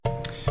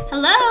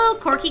Hello,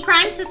 Corky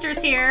Crime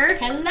Sisters here.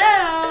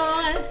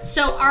 Hello!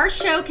 So our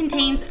show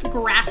contains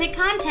graphic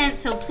content,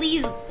 so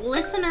please,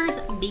 listeners,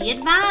 be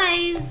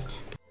advised.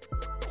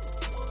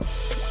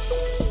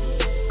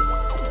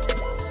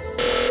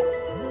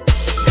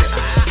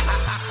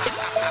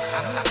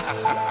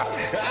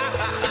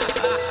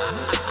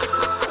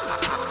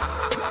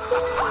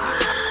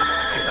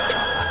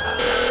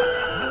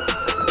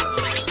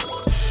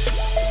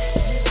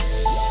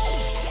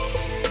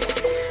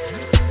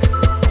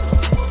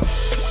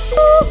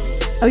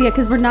 Oh yeah,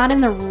 because we're not in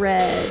the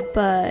red,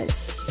 but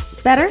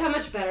better? Look how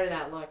much better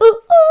that looks.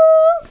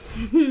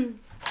 Ooh, ooh.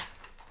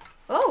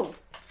 Oh,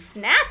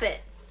 snap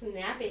it.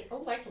 Snap it.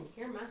 Oh, I can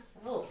hear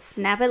myself.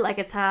 Snap it like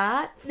it's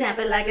hot. Snap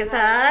it like it's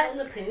hot. And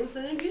the pimps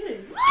and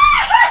good.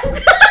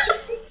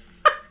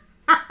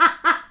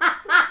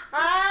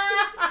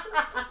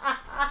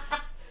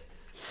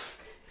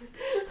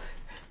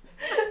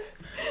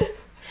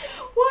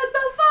 What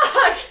the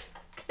fuck?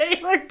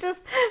 Taylor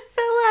just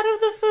fell out of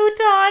the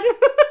futon.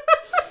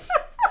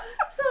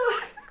 So,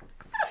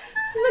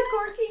 in the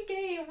Corky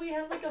game, we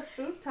have like a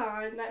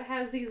futon that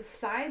has these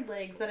side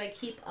legs that I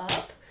keep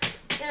up.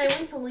 And I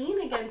went to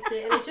lean against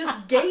it, and it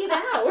just gave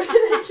out, and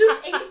it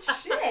just ate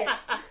shit.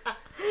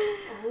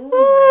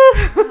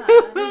 Oh my god, I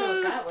don't know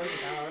what that was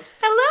about.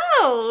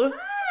 Hello.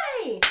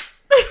 Hi!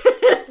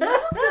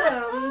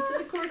 Welcome to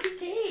the Corky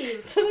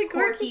Cave. To the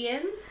Corky-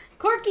 Corkyans.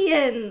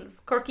 Corkyans.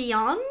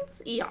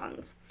 Corkyons?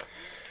 Eons.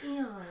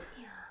 Yeah.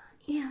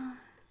 Yeah.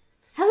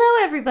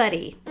 Hello,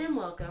 everybody. And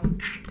welcome.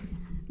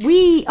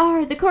 We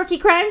are the Corky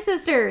Crime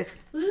Sisters,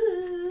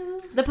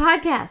 Woo! the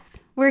podcast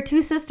where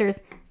two sisters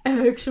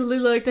actually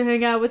like to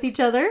hang out with each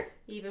other.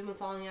 Even when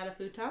falling out of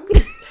futon.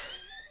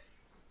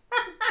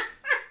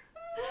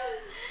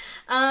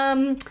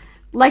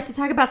 Like to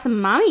talk about some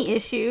mommy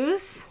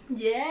issues.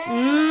 Yes,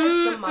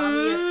 Mm, the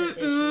mommiest of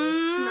issues.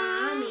 mm.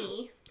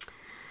 Mommy.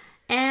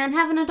 And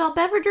have an adult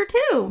beverage or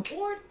two.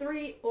 Or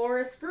three, or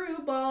a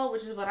screwball,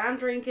 which is what I'm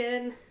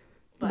drinking.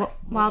 But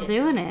While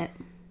doing it.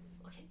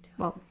 We'll get to it.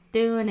 Well,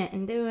 doing it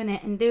and doing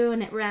it and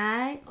doing it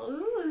right.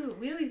 Ooh,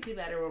 we always do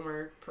better when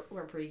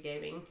we're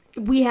pre-gaming.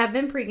 We have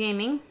been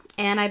pre-gaming,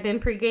 and I've been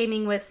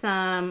pre-gaming with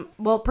some,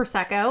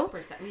 Prosecco,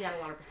 We had a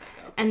lot of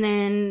Prosecco. and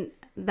then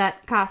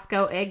that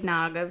Costco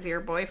eggnog of your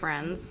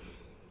boyfriend's.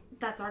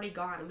 That's already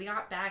gone. We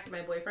got back, and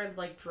my boyfriend's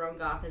like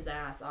drunk off his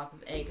ass off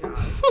of eggnog.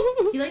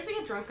 He likes to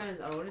get drunk on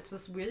his own. It's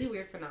this really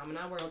weird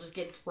phenomenon where he'll just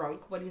get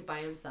drunk when he's by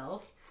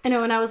himself. I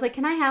know, and I was like,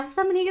 can I have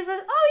some? And he said,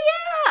 oh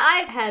yeah,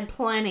 I've had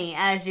plenty,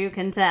 as you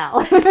can tell.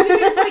 It's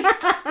like,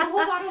 the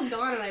whole bottle's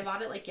gone, and I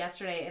bought it like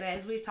yesterday. And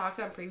as we've talked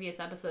about in previous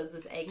episodes,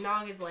 this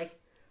eggnog is like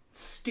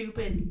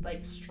stupid,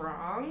 like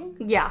strong.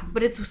 Yeah,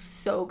 but it's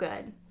so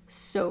good.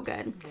 So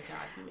good. Oh my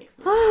god, he makes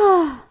me.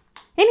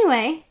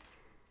 Anyway,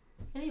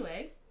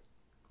 Anyway.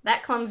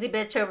 that clumsy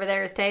bitch over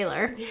there is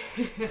Taylor.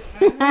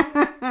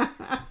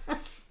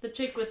 The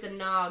chick with the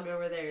nog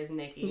over there is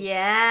Nikki.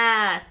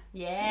 Yeah.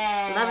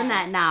 Yeah. Loving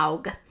that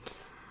nog.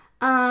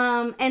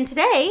 And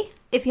today,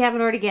 if you haven't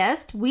already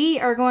guessed, we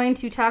are going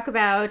to talk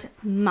about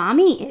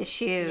mommy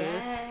issues.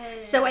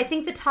 Yes. So I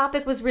think the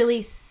topic was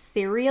really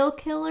serial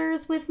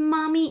killers with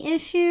mommy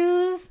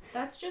issues.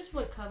 That's just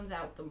what comes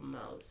out the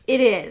most.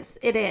 It is.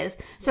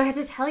 So I have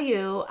to tell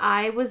you,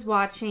 I was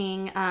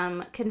watching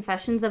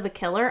Confessions of a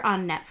Killer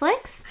on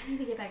Netflix. I need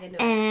to get back into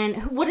it.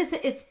 And what is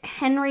it? It's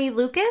Henry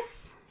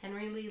Lucas.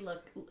 Henry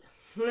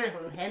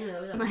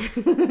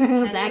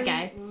That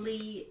guy.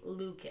 Lee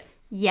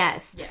Lucas.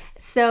 Yes. Yes.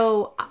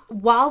 So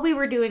while we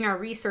were doing our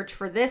research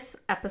for this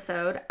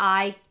episode,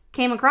 I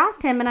came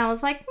across him and I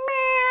was like,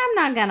 meh, I'm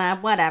not gonna,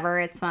 whatever,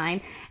 it's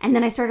fine. And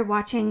then I started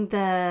watching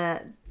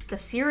the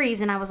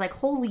series and I was like,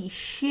 holy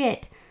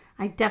shit,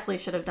 I definitely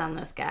should have done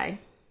this guy.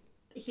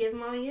 He has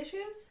mommy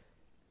issues?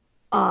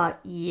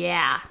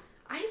 Yeah.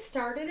 I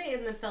started it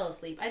and then fell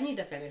asleep. I need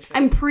to finish it.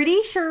 I'm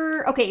pretty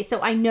sure, okay,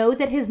 so I know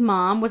that his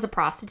mom was a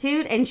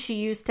prostitute and she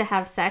used to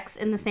have sex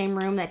in the same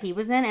room that he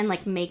was in and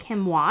like make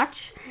him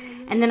watch.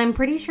 And then I'm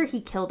pretty sure he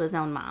killed his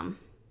own mom.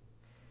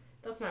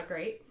 That's not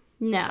great.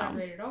 No. That's not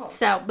great at all.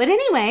 So, but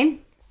anyway,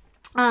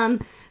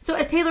 so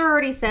as Taylor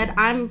already said,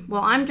 I'm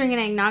drinking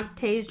eggnog.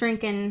 Tay's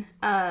drinking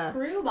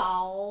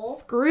Screwball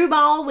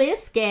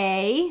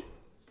whiskey.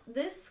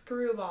 This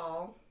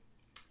Screwball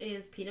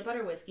is peanut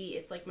butter whiskey.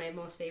 It's like my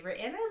most favorite,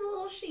 and it has a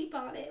little sheep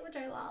on it, which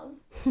I love.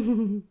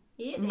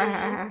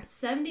 It is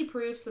 70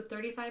 proof, so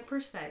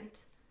 35%.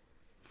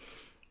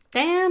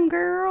 Damn,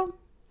 girl.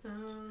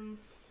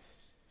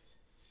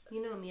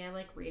 You know me, I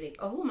like reading.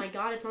 Oh my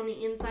god, it's on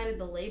the inside of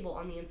the label.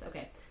 On the inside,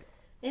 okay.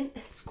 And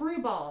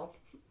Screwball.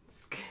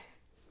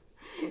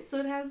 So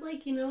it has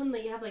like, you know, when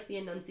you have like the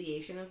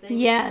enunciation of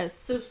things. Yes.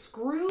 So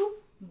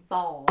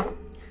Screwball.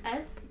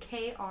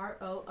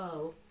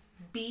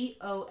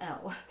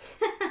 Skroobol.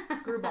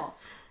 Screwball.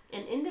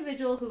 An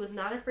individual who is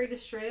not afraid to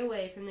stray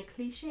away from the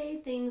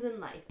cliche things in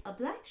life. A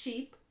black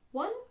sheep,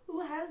 one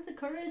who has the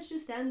courage to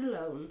stand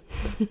alone,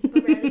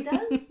 but rarely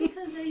does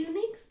because their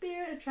unique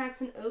spirit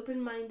attracts an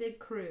open-minded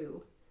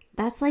crew.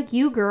 That's like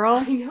you,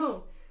 girl. I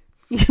know.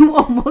 You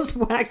almost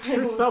whacked I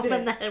almost yourself did.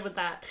 in the head with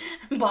that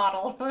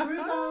bottle.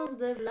 Screwballs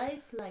live life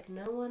like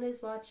no one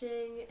is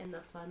watching, and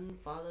the fun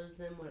follows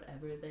them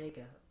wherever they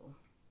go.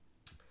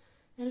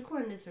 And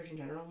according to Surgeon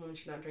General, women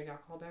should not drink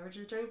alcohol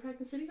beverages during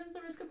pregnancy because of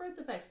the risk of birth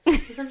defects.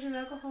 Consumption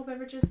of alcohol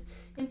beverages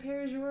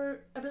impairs your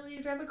ability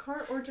to drive a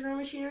car or general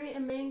machinery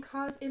and may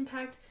cause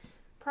impact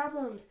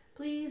problems.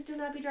 Please do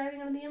not be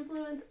driving under the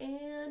influence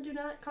and do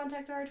not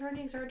contact our attorney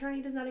because our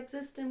attorney does not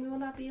exist and we will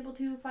not be able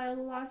to file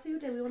a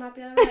lawsuit and we will not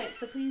be alright.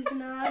 So please do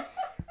not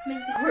make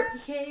the Quirky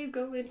Cave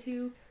go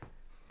into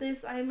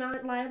this. I'm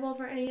not liable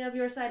for any of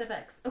your side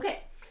effects. Okay,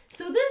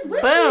 so this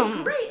whiskey Boom.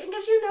 is great and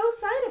gives you no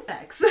side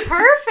effects.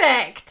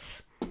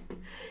 Perfect.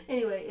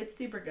 Anyway, it's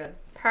super good.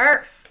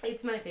 Perf.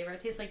 It's my favorite.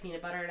 It tastes like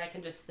peanut butter and I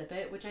can just sip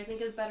it, which I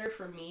think is better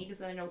for me because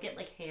then I don't get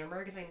like hammer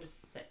because I can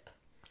just sip.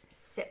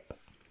 Sip.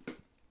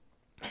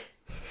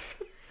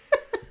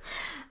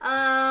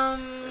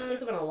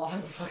 It's been a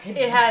long fucking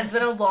It has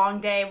been a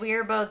long day. We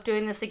are both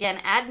doing this again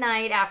at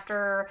night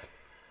after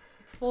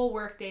full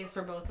work days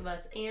for both of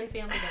us and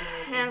family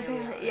dinners. and here we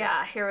family. are.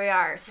 Yeah, here we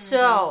are.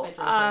 So,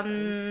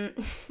 my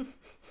drunk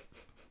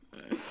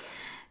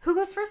who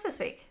goes first this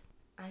week?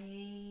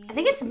 I I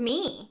think it's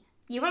me.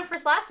 You went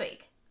first last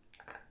week.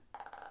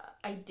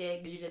 I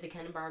did because you did the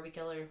Ken and Barbie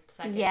Killer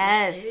second.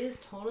 Yes. It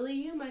is totally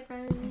you, my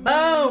friend.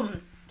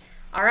 Boom.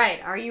 All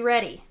right, are you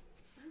ready?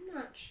 I'm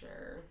not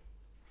sure.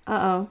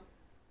 Uh-oh.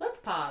 Let's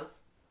pause.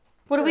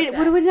 What are we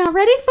Perfect. not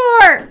ready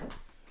for?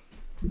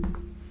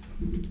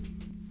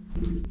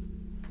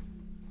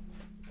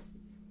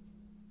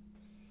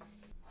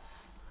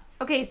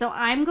 Okay, so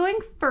I'm going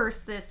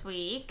first this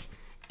week,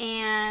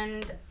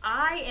 and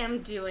I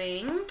am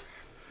doing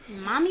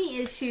Mommy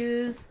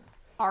Issues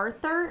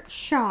Arthur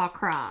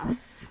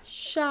Shawcross.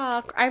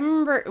 I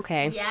remember.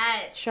 Okay.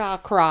 Yes.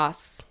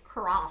 Shawcross.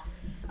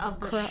 Cross of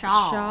the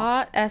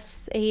Shaw.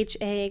 Shakras.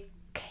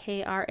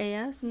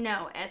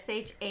 No,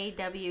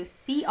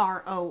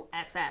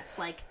 SHAWCROSS.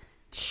 Like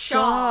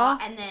Shaw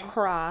and then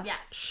Cross. Yes.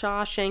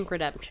 Shawshank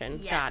Redemption.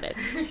 Yes. Got it.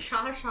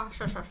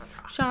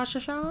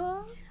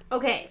 Shaw.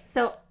 Okay,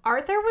 so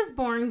Arthur was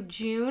born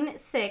June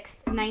 6th,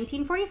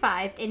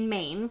 1945 in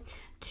Maine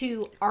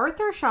to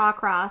Arthur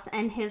Shawcross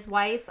and his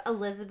wife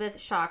Elizabeth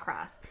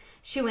Shawcross.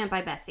 She went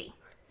by Bessie.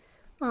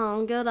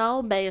 Oh, good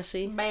old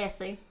Bessie.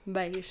 Bessie.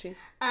 Bessie.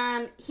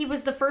 He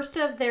was the first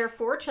of their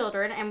 4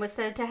 children and was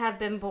said to have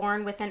been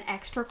born with an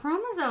extra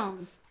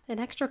chromosome. An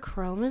extra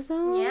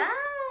chromosome?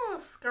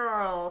 Yes,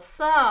 girl.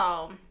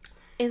 So,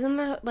 Isn't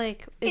that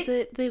like, is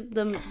it the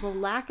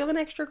lack of an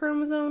extra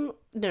chromosome?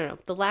 No,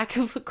 the lack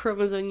of a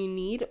chromosome you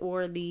need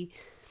or the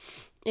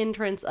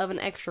entrance of an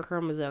extra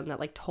chromosome that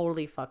like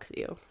totally fucks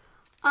you?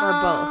 Or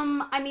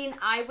both? I mean,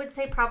 I would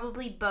say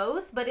probably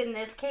both, but in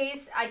this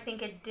case, I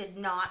think it did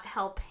not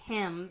help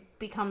him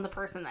become the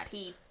person that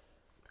he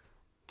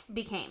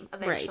became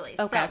eventually. Right.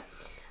 Okay.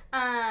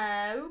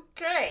 So,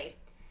 okay.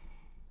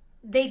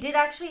 They did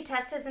actually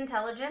test his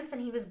intelligence,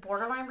 and he was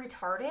borderline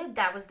retarded.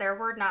 That was their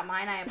word, not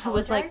mine. I apologize. I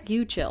was like,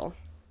 you chill.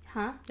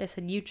 Huh? I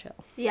said, you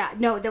chill. Yeah,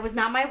 no, that was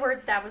not my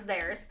word. That was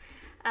theirs.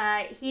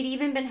 He'd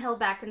even been held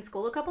back in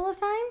school a couple of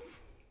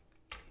times.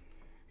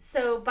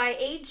 So by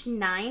age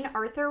 9,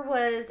 Arthur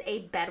was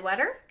a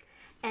bedwetter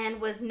and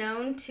was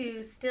known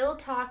to still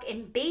talk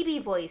in baby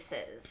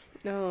voices.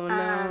 Oh,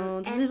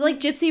 no. This and is like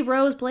Gypsy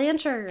Rose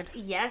Blanchard.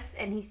 Yes,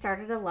 and he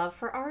started a love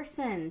for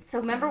arson. So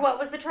remember what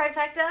was the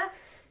trifecta?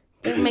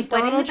 McDonald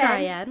Wedding the bed,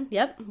 Triad.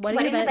 Yep. Wedding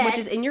in the bed, bed. which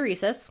is in your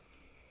recess.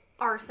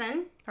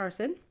 arson,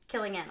 Arson.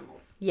 killing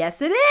animals.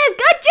 Yes, it is.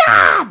 Good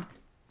job!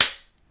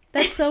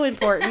 That's so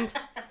important.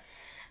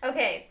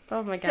 Okay.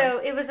 Oh, my God. So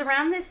it was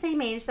around this same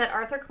age that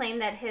Arthur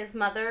claimed that his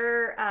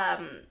mother,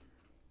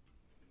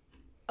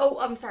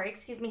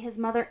 his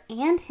mother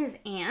and his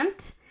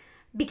aunt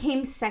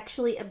became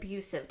sexually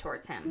abusive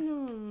towards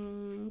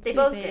him. They Sweet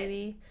both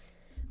baby.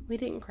 We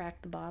didn't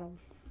crack the bottle.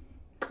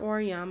 Or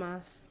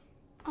Yamas.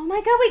 Oh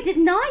my god, we did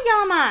not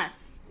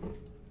Yamas!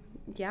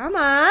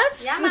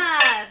 Yamas?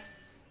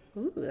 Yamas!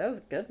 Ooh, that was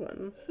a good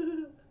one.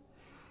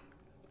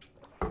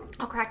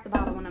 I'll crack the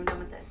bottle when I'm done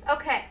with this.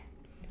 Okay.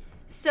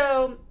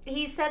 So,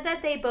 he said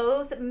that they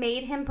both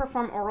made him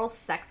perform oral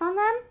sex on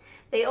them.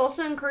 They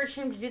also encouraged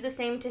him to do the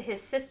same to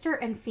his sister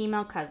and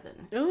female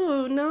cousin.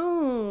 Oh,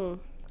 no.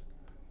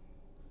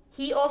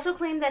 He also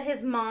claimed that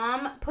his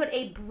mom put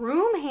a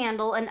broom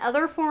handle and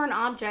other foreign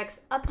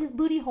objects up his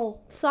booty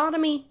hole.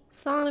 Sodomy.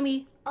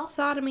 Oh.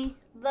 Sodomy.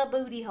 The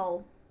booty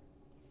hole.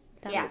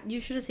 Yeah. You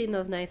should have seen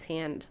those nice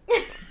hand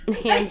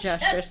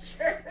gestures.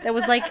 That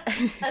was like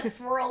A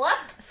swirl up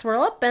a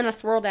swirl up and a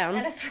swirl down.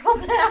 and a swirl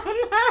down.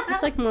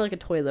 It's like more like a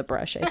toilet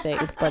brush, I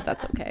think, but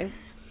that's okay.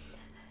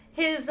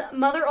 His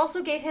mother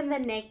also gave him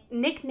the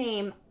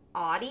nickname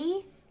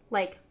Oddie,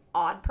 like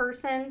odd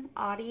person,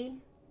 Oddie.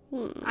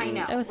 I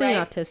know. I was saying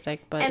right? autistic,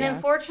 but And yeah.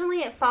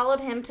 unfortunately, it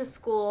followed him to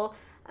school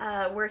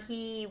where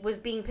he was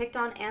being picked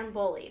on and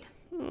bullied.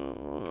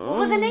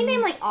 With a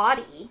nickname like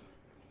Oddie.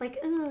 Like,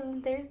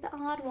 ooh, there's the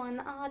odd one,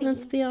 the Oddie.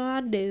 That's the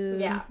odd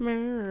dude. Yeah.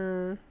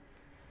 Meh.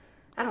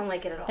 I don't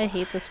like it at all. I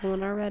hate this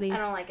one already. I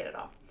don't like it at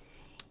all.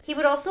 He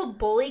would also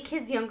bully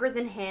kids younger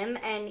than him,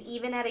 and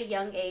even at a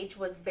young age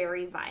was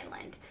very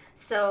violent.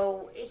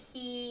 So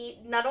he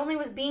not only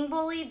was being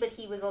bullied, but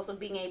he was also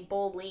being a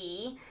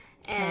bully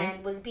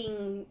and was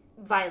being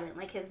violent.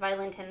 Like, his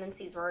violent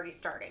tendencies were already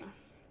starting.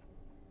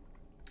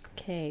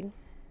 Okay.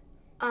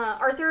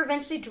 Arthur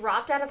eventually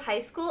dropped out of high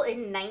school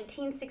in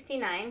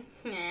 1969.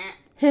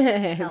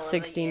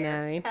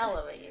 69. Hell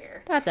of a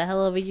year. That's a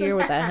hell of a year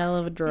with a hell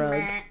of a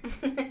drug.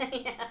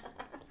 Yeah.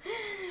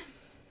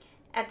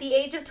 At the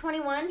age of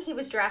 21, he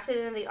was drafted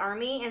into the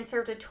Army and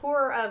served a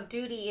tour of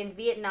duty in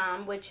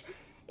Vietnam, which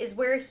is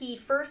where he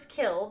first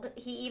killed.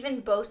 He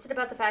even boasted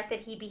about the fact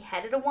that he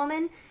beheaded a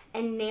woman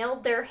and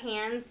nailed their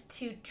hands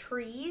to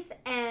trees,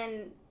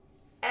 and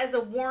as a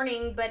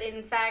warning, but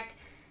in fact,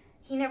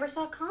 he never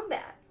saw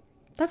combat.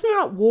 That's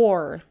not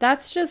war.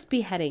 That's just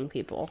beheading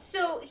people.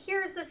 So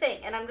here's the thing,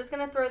 and I'm just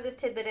going to throw this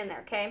tidbit in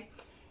there, okay?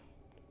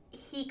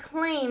 He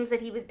claims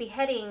that he was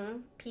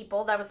beheading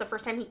people. That was the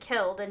first time he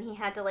killed, and he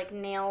had to, like,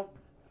 nail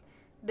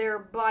their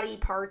body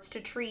parts to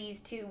trees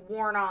to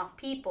warn off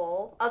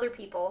people, other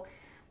people.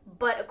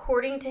 But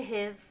according to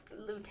his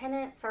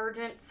lieutenant,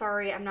 sergeant,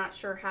 sorry, I'm not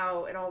sure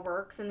how it all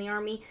works in the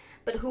Army,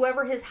 but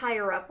whoever his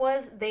higher up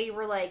was, they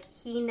were like,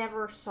 he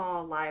never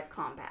saw live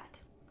combat.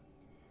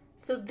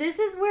 So this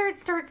is where it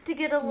starts to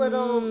get a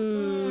little,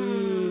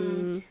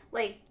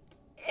 like,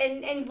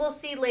 and we'll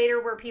see later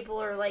where people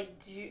are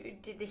like,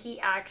 did he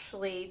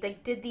actually,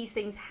 like, did these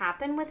things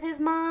happen with his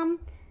mom?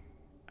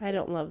 I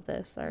don't love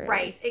this already.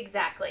 Right,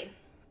 exactly.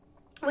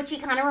 Which he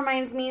kind of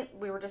reminds me,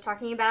 we were just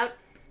talking about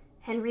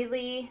Henry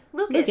Lee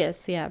Lucas.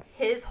 Lucas, yeah.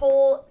 His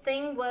whole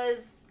thing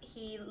was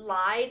he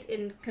lied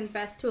and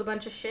confessed to a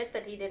bunch of shit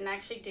that he didn't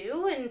actually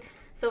do. And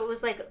so it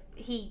was like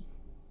he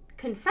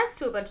confessed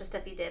to a bunch of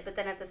stuff he did, but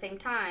then at the same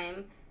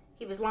time,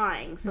 he was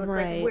lying. So it's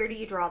like, where do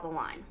you draw the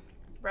line?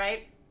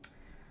 Right?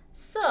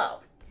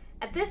 So,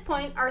 at this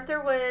point, Arthur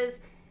was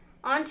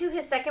on to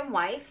his second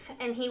wife,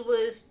 and he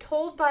was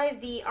told by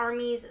the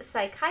Army's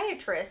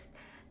psychiatrist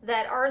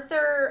that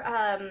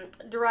Arthur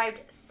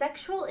derived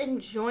sexual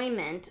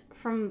enjoyment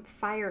from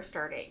fire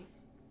starting.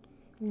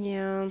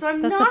 Yeah, So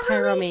I'm that's not a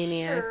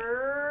pyromaniac. really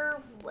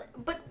sure,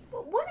 but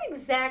what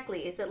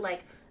exactly is it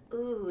like?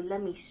 Ooh,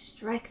 let me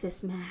strike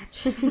this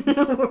match,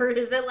 or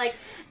is it like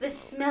the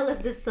smell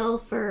of the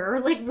sulfur, or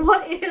like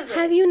what is it?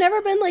 Have you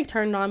never been, like,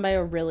 turned on by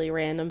a really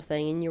random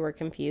thing and you were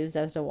confused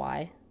as to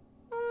why?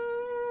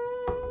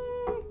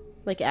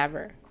 Like,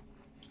 ever?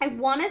 I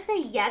want to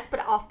say yes, but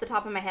off the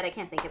top of my head, I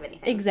can't think of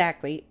anything.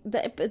 Exactly.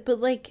 But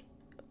like,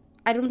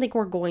 I don't think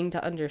we're going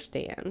to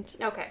understand.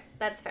 Okay,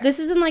 that's fair. This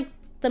isn't, like,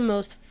 the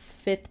most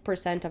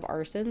 5th% of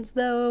arsons,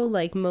 though.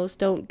 Like, most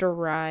don't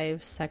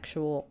derive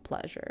sexual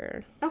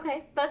pleasure.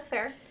 Okay, that's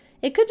fair.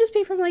 It could just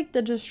be from, like,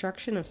 the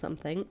destruction of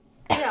something.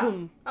 Yeah,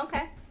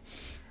 okay.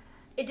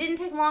 It didn't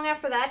take long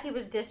after that, he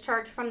was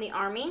discharged from the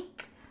Army.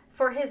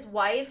 For his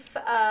wife,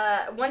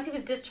 once he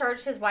was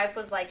discharged, his wife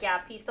was like, yeah,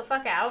 peace the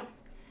fuck out.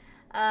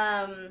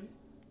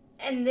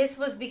 And this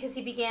was because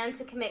he began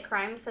to commit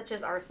crimes such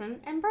as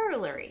arson and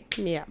burglary.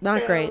 Yeah,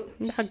 not So,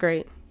 great. Not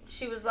great.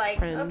 She was like,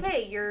 Friend.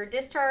 okay, you're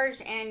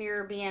discharged and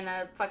you're being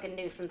a fucking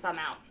nuisance, I'm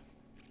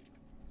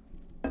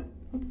out.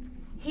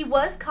 He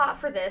was caught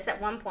for this at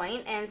one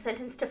point and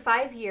sentenced to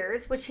 5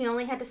 years, which he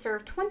only had to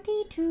serve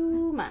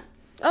 22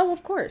 months. Oh,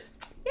 of course.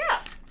 Yeah.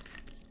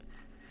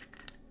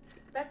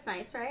 That's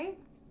nice, right?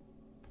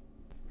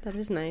 That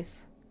is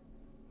nice.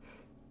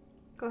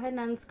 Go ahead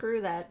and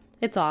unscrew that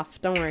It's off.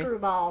 Don't worry.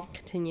 screwball.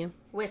 Continue.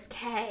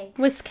 Whiskey.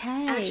 Whiskey.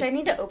 Actually, I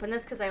need to open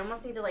this because I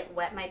almost need to, like,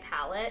 wet my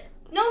palate.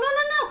 No.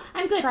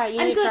 I'm good. Try it. You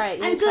I'm need to good. try it.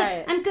 You I'm need to good. try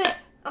it. I'm good.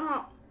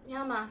 Oh,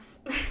 yamas.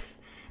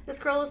 This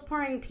girl is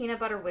pouring peanut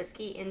butter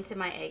whiskey into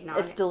my eggnog.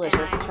 It's delicious.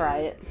 and I'm Try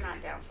it. Not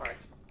down for it.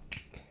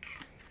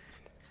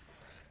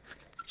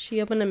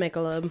 She opened a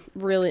Michelob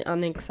really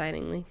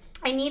unexcitingly.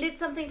 I needed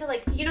something to,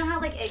 like, you know how,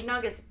 like,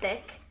 eggnog is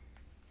thick?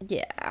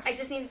 Yeah. I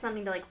just needed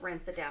something to, like,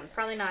 rinse it down.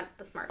 Probably not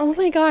the smartest Oh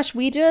thing. my gosh,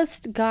 we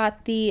just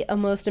got the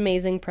most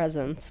amazing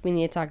presents. We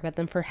need to talk about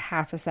them for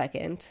half a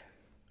second.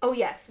 Oh,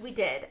 yes, we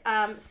did.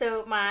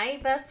 So my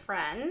best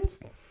friend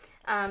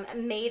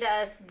made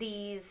us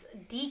these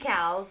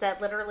decals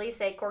that literally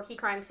say Corky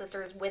Crime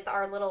Sisters with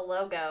our little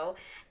logo.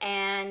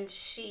 And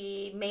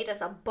she made us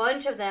a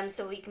bunch of them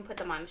so we can put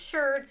them on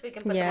shirts. We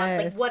can put them on,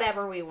 like, Yes.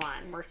 whatever we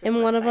want. We're super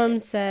And one of them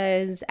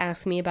excited. says,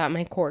 ask me about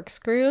my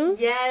corkscrew.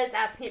 Yes,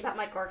 ask me about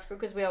my corkscrew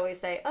because we always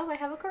say, oh, I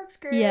have a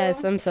corkscrew.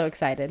 Yes, I'm so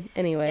excited.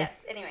 Anyway. Yes,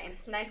 anyway,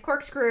 nice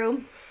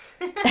corkscrew.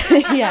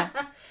 Yeah.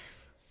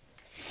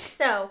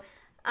 So,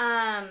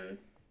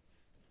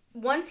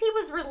 once he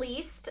was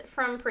released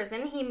from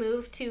prison, he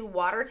moved to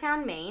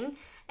Watertown, Maine,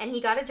 and he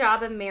got a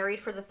job and married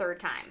for the third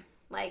time.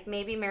 Like,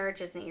 maybe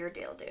marriage isn't your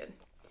deal, dude.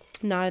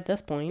 Not at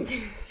this point.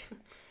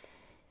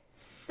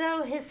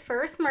 So, his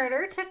first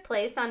murder took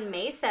place on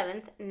May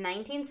 7th,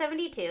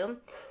 1972.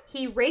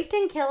 He raped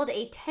and killed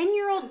a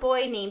 10-year-old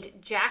boy named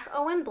Jack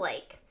Owen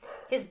Blake.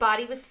 His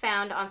body was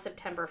found on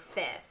September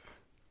 5th.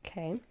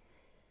 Okay.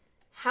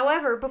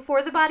 However,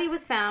 before the body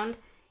was found,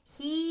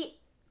 he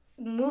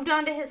moved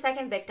on to his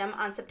second victim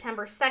on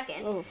September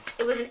 2nd. Oh.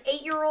 It was an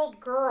 8-year-old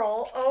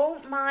girl. Oh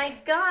my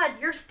God,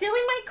 you're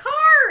stealing my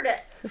card!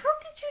 How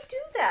did you do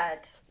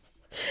that?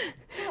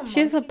 She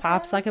has a Monkey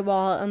pop toes. socket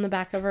wallet on the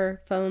back of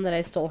her phone that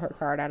I stole her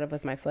card out of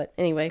with my foot.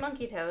 Anyway.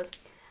 Monkey toes.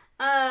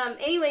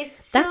 Anyway,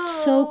 so...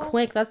 That's so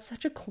quick. That's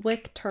such a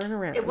quick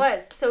turnaround. It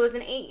was. So it was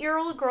an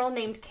 8-year-old girl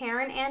named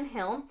Karen Ann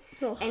Hill,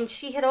 Oh. and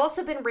she had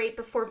also been raped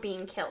before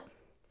being killed.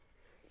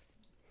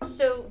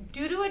 So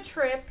due to a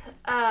trip,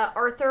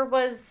 Arthur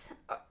was...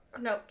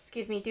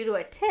 due to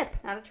a tip,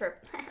 not a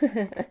trip.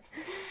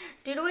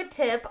 Due to a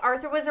tip,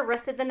 Arthur was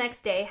arrested the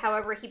next day.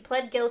 However, he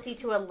pled guilty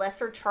to a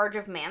lesser charge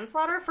of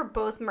manslaughter for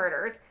both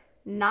murders,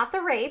 not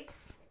the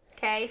rapes,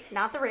 okay?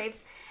 Not the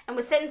rapes, and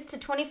was sentenced to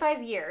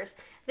 25 years.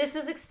 This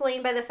was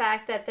explained by the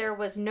fact that there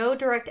was no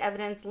direct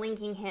evidence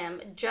linking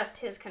him, just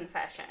his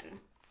confession.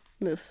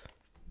 Move.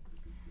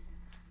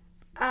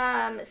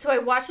 So I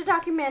watched a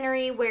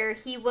documentary where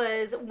he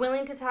was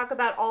willing to talk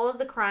about all of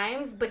the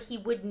crimes, but he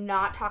would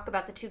not talk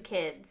about the 2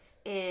 kids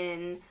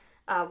in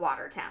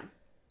Watertown.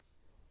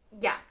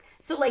 Yeah.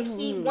 So, like,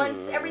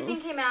 once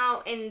everything came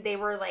out and they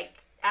were,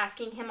 like,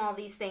 asking him all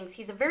these things,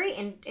 he's a very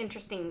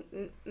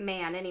interesting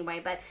man anyway,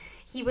 but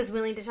he was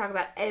willing to talk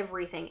about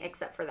everything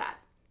except for that.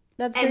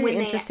 That's And very when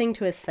they- interesting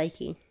to his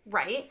psyche.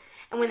 Right?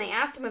 And when they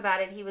asked him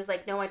about it, he was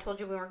like, no, I told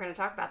you we weren't going to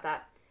talk about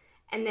that.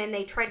 And then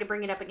they tried to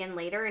bring it up again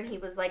later, and he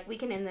was like, we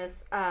can end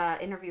this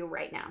interview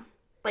right now.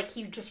 Like,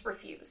 he just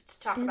refused to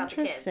talk about the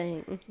kids.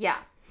 Interesting. Yeah.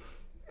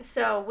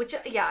 So, which,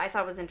 yeah, I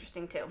thought was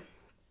interesting, too.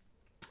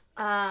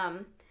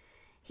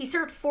 He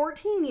served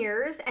 14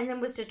 years and then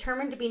was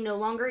determined to be no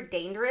longer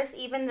dangerous,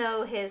 even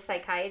though his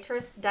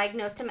psychiatrist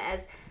diagnosed him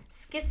as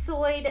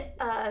schizoid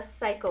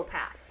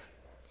psychopath.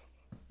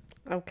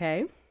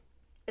 Okay.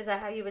 Is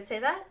that how you would say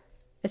that?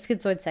 A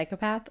schizoid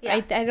psychopath?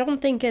 Yeah. I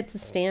don't think it's a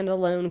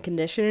standalone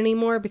condition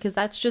anymore because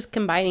that's just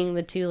combining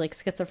the two, like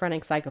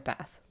schizophrenic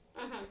psychopath.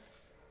 Mm-hmm.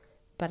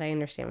 But I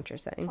understand what you're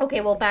saying.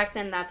 Okay, well, back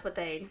then that's what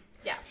they...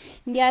 Yeah.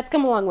 Yeah, it's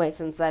come a long way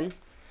since then.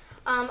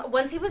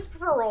 Once he was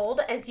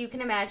paroled, as you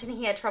can imagine,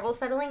 he had trouble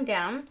settling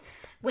down.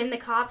 When the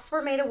cops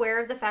were made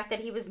aware of the fact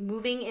that he was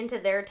moving into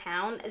their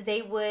town,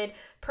 they would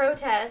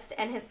protest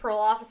and his parole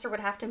officer would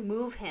have to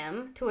move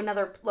him to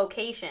another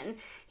location.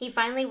 He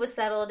finally was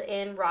settled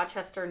in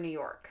Rochester, New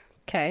York.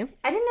 Okay.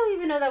 I didn't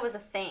even know that was a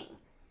thing.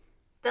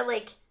 That,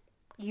 like,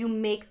 you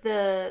make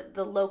the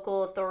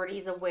local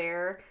authorities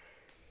aware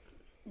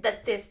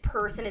that this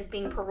person is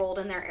being paroled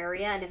in their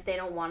area, and if they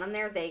don't want him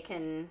there, they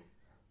can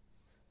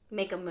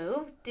make a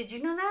move. Did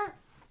you know that?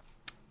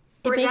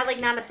 Or is that,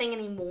 like, not a thing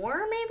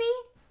anymore, maybe?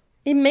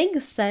 It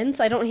makes sense.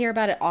 I don't hear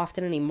about it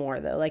often anymore,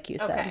 though, like you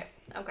said.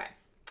 Okay.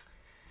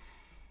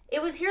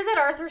 It was here that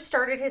Arthur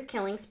started his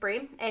killing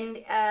spree, and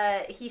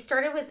he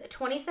started with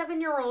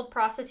 27-year-old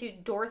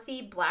prostitute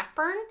Dorothy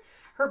Blackburn.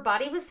 Her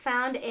body was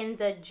found in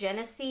the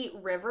Genesee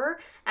River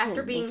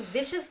after being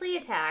viciously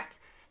attacked,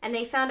 and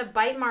they found a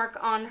bite mark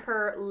on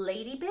her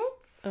lady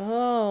bits.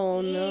 Oh,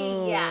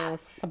 no. Yeah,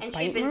 A and bite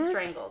she'd been mark?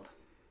 strangled.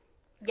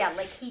 Yeah,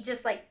 like he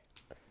just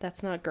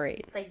That's not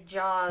great. like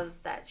jaws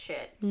that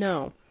shit.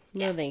 No.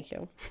 No, Yeah. thank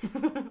you.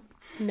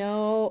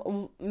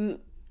 No.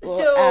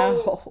 So-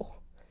 Ow.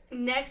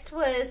 Next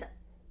was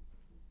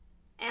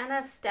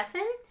Anna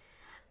Steffen.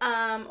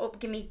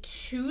 Give me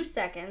 2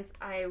 seconds.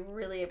 I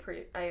really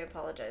I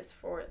apologize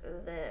for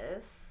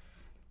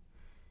this.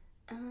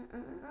 The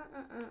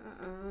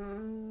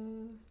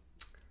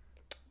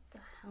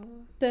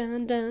hell?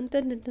 Dun, dun,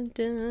 dun, dun, dun,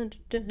 dun,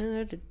 dun,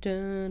 dun,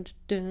 dun,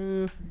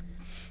 dun.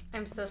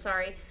 I'm so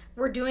sorry.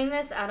 We're doing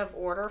this out of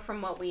order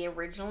from what we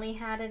originally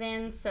had it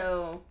in,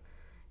 so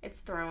it's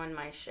throwing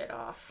my shit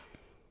off.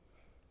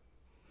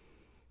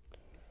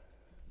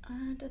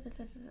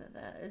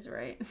 That is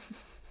right.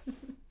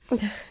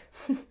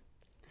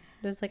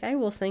 It's like, I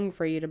will sing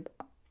for you to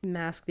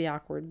mask the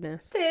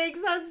awkwardness. Thanks,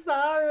 I'm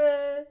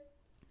sorry.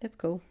 It's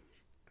cool.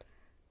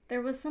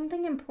 There was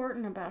something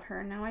important about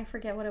her. Now I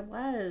forget what it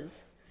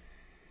was.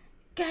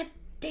 God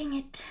dang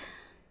it.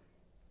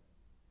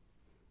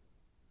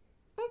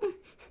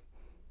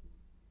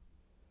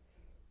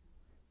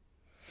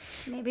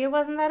 Maybe it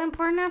wasn't that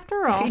important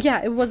after all.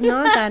 Yeah, it was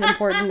not that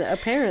important,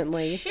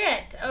 apparently.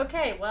 Shit.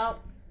 Okay, well.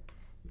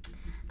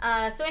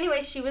 So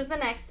anyway, she was the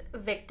next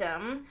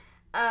victim.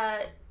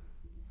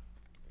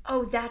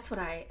 Oh, that's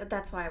why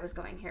I was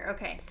going here.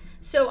 Okay.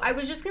 So I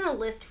was just going to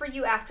list for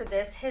you after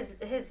this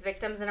his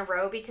victims in a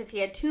row because he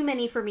had too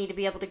many for me to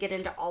be able to get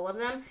into all of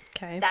them.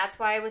 Okay. That's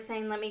why I was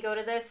saying let me go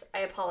to this. I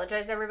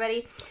apologize,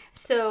 everybody.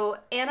 So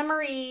Anna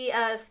Marie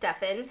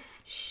Steffen,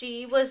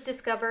 she was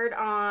discovered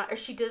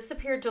she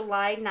disappeared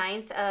July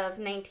 9th of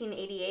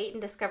 1988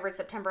 and discovered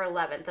September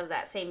 11th of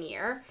that same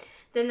year.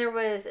 Then there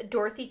was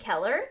Dorothy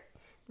Keller.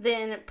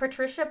 Then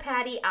Patricia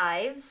Patty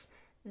Ives.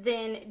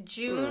 Then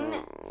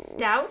June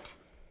Stout.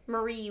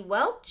 Marie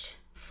Welch,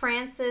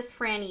 Frances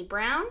Franny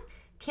Brown,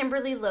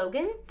 Kimberly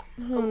Logan,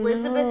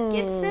 Elizabeth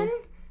Gibson,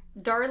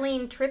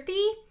 Darlene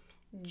Trippi,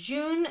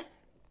 June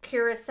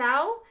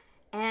Curacao,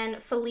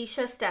 and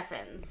Felicia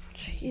Steffens.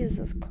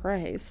 Jesus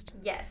Christ.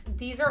 Yes,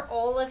 these are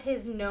all of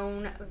his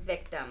known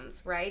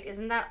victims, right?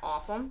 Isn't that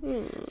awful?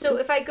 So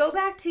if I go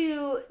back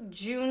to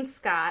June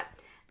Scott,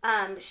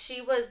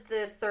 she was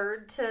the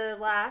third to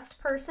last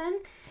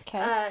person.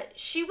 Okay.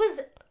 She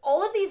was,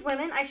 all of these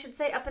women, I should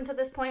say, up until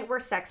this point, were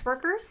sex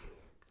workers.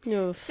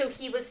 Oof. So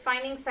he was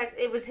finding sex,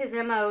 it was his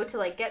MO to,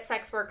 like, get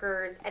sex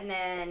workers and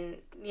then,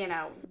 you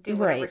know, do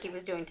whatever he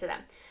was doing to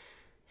them.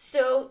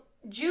 So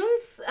June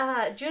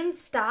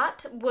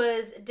Stott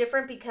was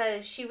different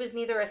because she was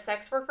neither a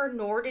sex worker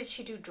nor did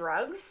she do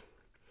drugs.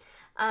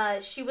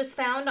 She was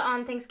found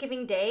on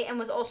Thanksgiving Day and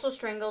was also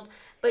strangled,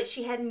 but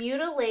she had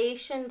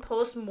mutilation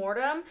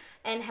post-mortem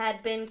and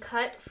had been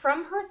cut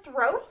from her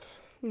throat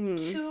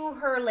to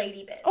her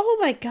lady bits. Oh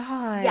my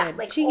God. Yeah,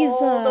 like Jesus.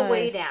 all the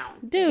way down.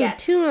 Dude,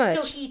 too much.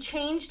 So he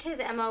changed his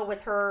MO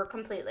with her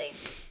completely.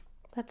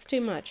 That's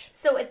too much.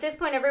 So at this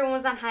point, everyone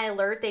was on high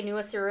alert. They knew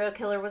a serial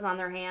killer was on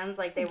their hands.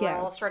 Like, they were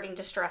all starting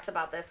to stress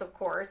about this, of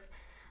course.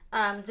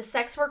 The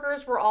sex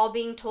workers were all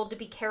being told to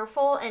be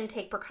careful and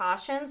take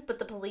precautions, but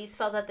the police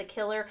felt that the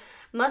killer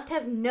must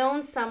have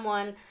known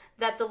someone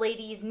that the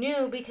ladies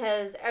knew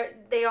because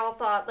they all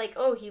thought, like,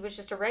 oh, he was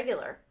just a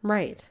regular.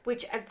 Right.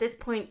 Which, at this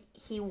point,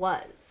 he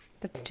was.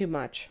 That's too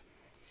much.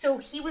 So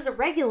he was a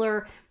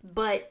regular,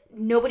 but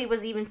nobody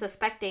was even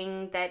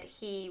suspecting that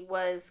he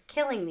was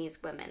killing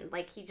these women.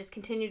 Like, he just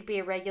continued to be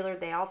a regular.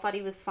 They all thought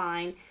he was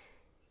fine.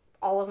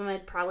 All of them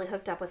had probably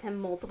hooked up with him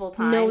multiple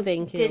times. No,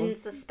 thank you. Didn't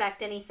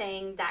suspect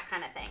anything, that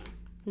kind of thing.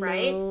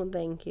 Right? No,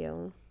 thank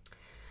you.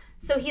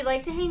 So he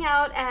liked to hang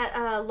out at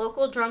a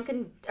local He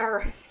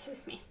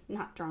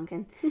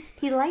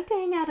liked to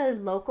hang out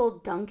at local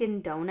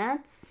Dunkin'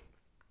 Donuts.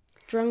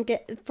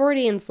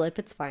 Freudian slip,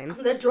 it's fine.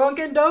 The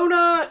Drunken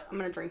Donut! I'm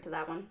gonna drink to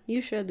that one.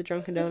 You should, the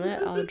Drunken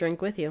Donut. I'll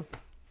drink with you.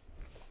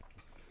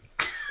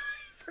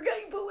 Forgot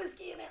you put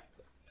whiskey in it.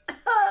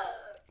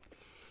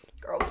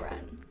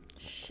 Girlfriend.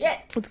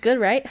 Shit. It's good,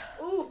 right?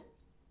 Ooh.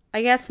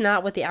 I guess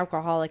not with the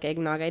alcoholic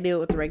eggnog. I do it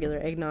with the regular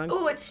eggnog.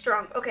 Ooh, it's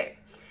strong. Okay.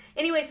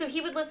 Anyway, so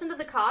he would listen to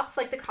the cops.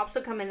 Like, the cops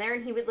would come in there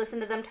and he would listen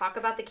to them talk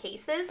about the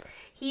cases.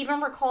 He even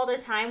recalled a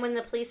time when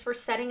the police were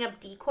setting up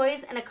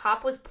decoys and a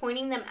cop was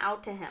pointing them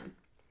out to him.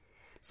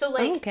 So,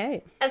 like,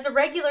 okay. As a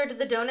regular to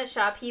the donut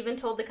shop, he even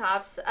told the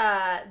cops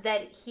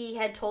that he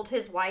had told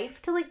his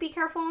wife to, like, be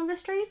careful on the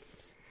streets.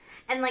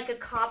 And, like, a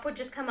cop would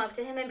just come up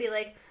to him and be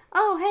like,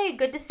 oh, hey,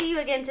 good to see you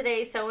again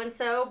today,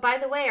 so-and-so. By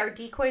the way, our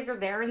decoys are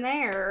there and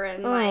there.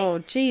 And, oh,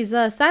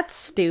 Jesus, that's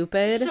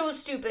stupid. So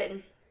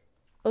stupid.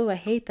 Oh, I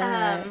hate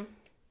that.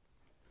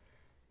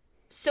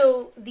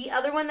 So the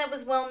other one that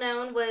was well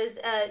known was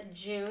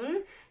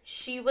June.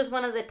 She was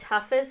one of the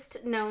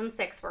toughest known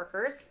sex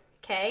workers.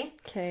 Okay.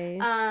 Okay.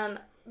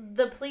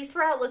 The police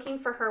were out looking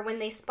for her when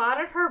they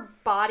spotted her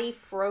body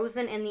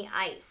frozen in the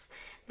ice.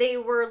 They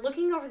were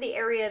looking over the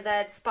area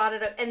that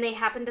and they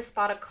happened to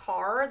spot a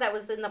car that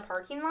was in the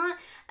parking lot,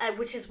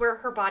 which is where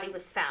her body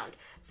was found.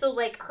 So,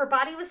 like, her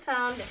body was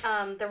found,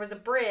 there was a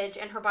bridge,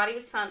 and her body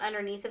was found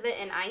underneath of it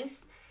in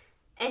ice,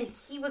 and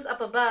he was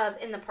up above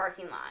in the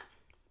parking lot.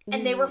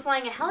 And they were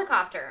flying a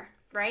helicopter,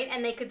 right?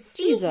 And they could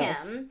see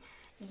him.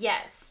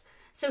 Yes.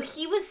 So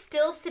he was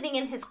still sitting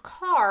in his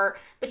car,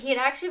 but he had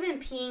actually been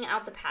peeing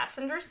out the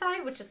passenger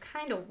side, which is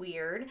kind of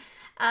weird.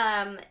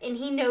 And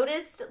he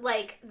noticed,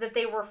 like,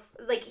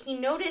 that he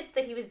noticed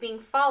that he was being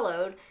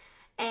followed.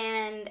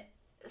 And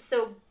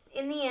so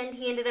in the end,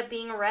 he ended up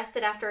being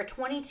arrested after a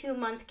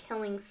 22-month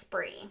killing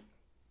spree.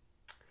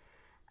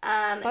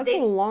 That's a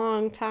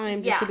long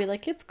time just to be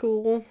like, it's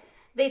cool.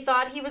 They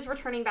thought he was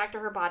returning back to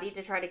her body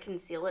to try to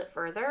conceal it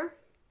further.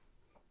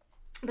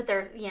 But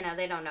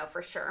they don't know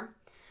for sure.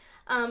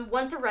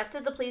 Once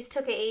arrested, the police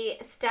took a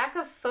stack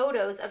of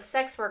photos of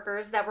sex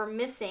workers that were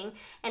missing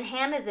and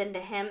handed them to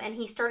him, and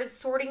he started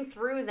sorting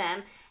through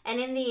them, and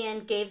in the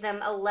end gave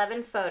them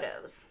 11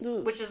 photos,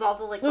 which is all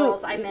the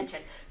girls I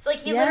mentioned. So, like,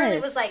 he literally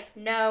was like,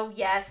 no,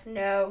 yes,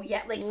 no,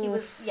 yeah, like, he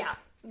was,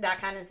 that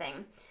kind of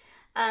thing.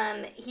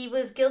 He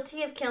was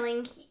guilty of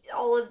killing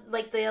all of,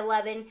 like, the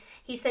 11.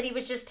 He said he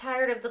was just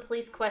tired of the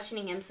police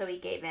questioning him, so he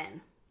gave in.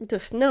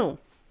 Just no.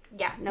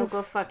 Yeah, no,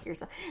 go fuck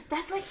yourself.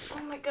 That's like,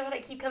 oh my God, I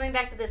keep coming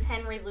back to this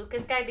Henry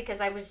Lucas guy because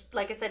I was,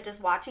 like I said,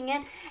 just watching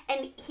it.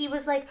 And he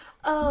was like,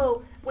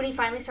 oh, when he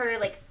finally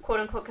started, like, quote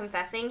unquote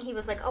confessing, he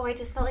was like, oh, I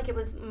just felt like it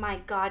was my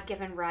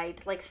God-given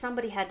right. Like,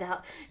 somebody had to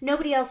help.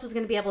 Nobody else was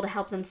going to be able to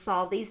help them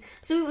solve these.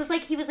 So it was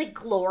like he was, like,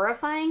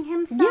 glorifying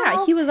himself.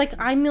 Yeah, he was like,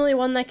 I'm the only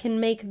one that can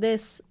make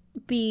this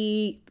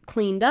be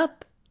cleaned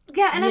up.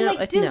 Yeah, and I'm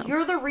like, dude,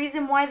 you're the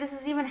reason why this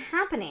is even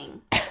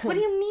happening. What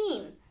do you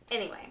mean?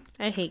 Anyway.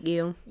 I hate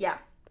you. Yeah.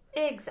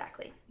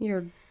 Exactly. You're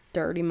a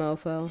dirty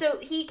mofo. So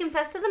he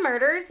confessed to the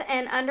murders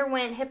and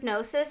underwent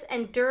hypnosis,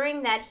 and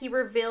during that he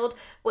revealed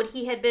what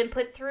he had been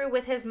put through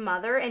with his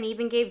mother and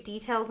even gave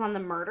details on the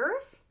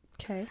murders.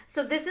 Okay.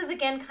 So this is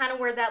again kind of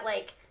where that,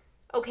 like,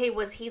 okay,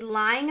 was he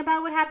lying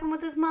about what happened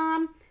with his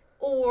mom?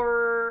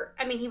 Or,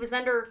 I mean, he was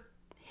under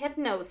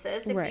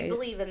hypnosis, if you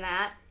believe in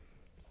that.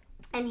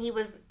 And he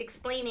was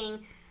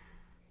explaining,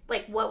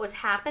 like, what was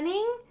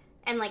happening.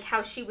 and like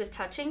how she was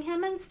touching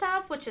him and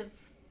stuff, which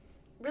is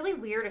really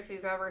weird if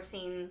you've ever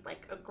seen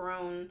like a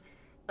grown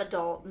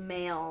adult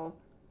male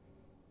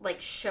like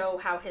show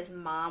how his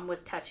mom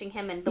was touching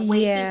him and the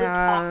way he would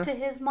talk to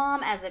his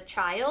mom as a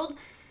child.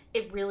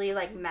 It really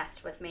like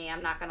messed with me,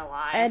 I'm not gonna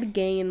lie. Ed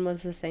Gein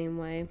was the same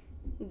way.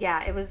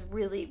 Yeah, it was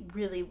really,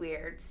 really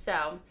weird.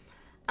 So,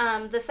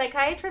 the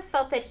psychiatrist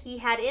felt that he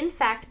had in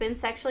fact been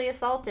sexually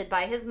assaulted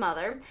by his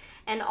mother,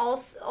 and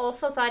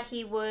also thought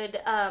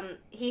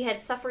he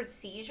had suffered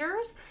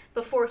seizures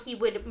before he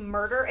would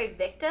murder a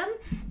victim,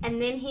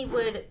 and then he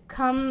would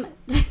come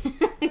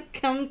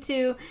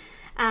to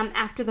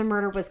after the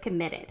murder was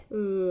committed.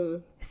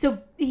 So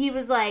he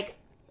was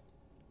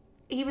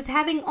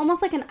having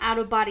almost like an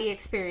out-of-body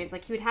experience.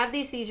 Like, he would have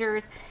these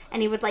seizures,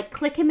 and he would, like,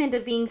 click him into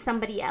being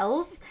somebody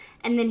else,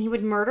 and then he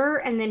would murder,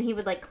 and then he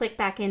would, like, click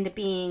back into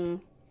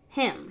being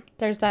him.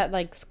 There's that,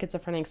 like,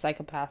 schizophrenic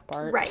psychopath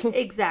part. Right,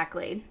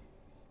 exactly.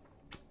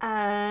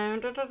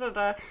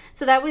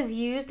 So that was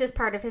used as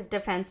part of his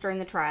defense during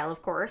the trial,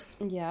 of course.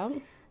 Yeah.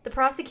 The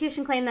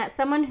prosecution claimed that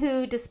someone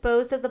who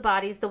disposed of the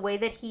bodies the way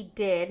that he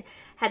did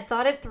had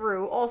thought it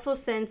through. Also,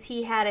 since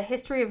he had a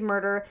history of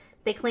murder,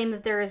 they claim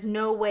that there is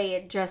no way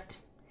it just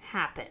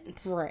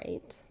happened.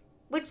 Right.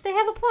 Which they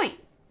have a point.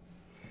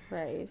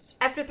 Right.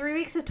 After 3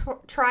 weeks of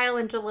trial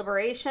and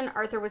deliberation,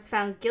 Arthur was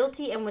found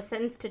guilty and was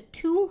sentenced to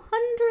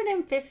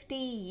 250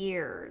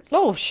 years.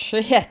 Oh,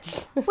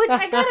 shit. Which,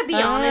 I gotta be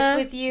honest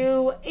with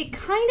you, it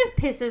kind of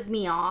pisses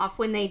me off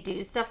when they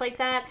do stuff like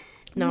that.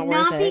 Not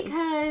worth it.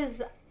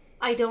 Because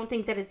I don't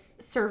think that it's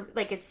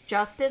it's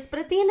justice, but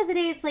at the end of the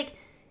day, it's like,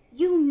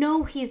 you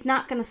know he's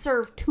not going to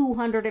serve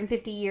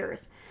 250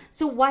 years.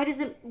 So why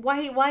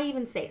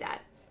even say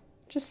that?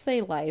 Just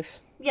say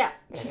life. Yeah.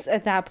 Just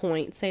at that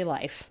point, say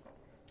life.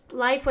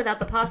 Life without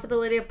the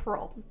possibility of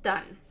parole.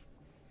 Done.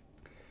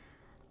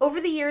 Over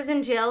the years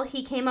in jail,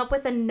 he came up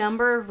with a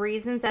number of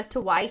reasons as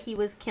to why he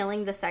was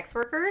killing the sex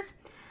workers.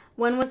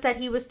 One was that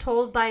he was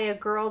told by a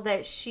girl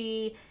that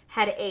she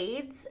had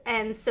AIDS,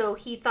 and so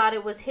he thought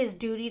it was his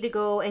duty to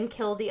go and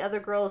kill the other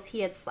girls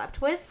he had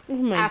slept with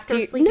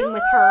after sleeping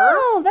with her.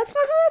 No, that's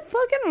not how that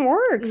fucking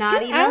works. Not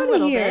Get even out a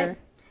little of here.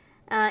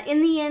 bit.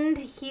 In the end,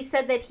 he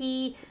said that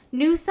he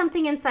knew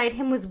something inside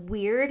him was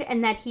weird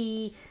and that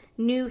he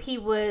knew he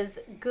was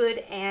good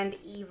and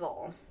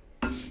evil.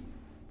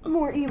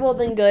 More evil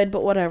than good,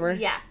 but whatever.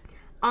 Yeah.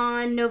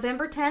 On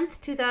November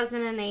 10th,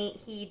 2008,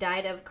 he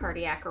died of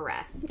cardiac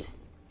arrest.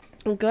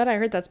 Good, I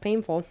heard that's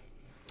painful.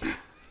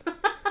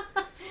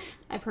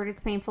 I've heard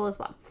it's painful as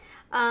well.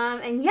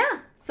 And yeah,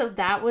 so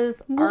that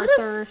was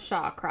Arthur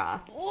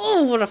Shawcross.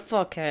 Oh, what a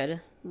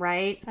fuckhead.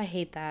 Right? I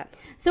hate that.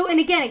 So, and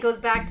again, it goes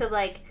back to,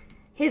 like,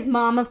 his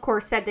mom, of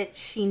course, said that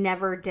she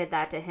never did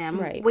that to him.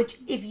 Right. Which,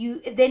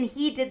 then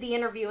he did the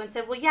interview and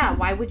said, well, yeah,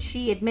 why would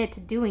she admit to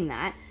doing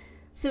that?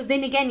 So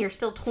then again, you're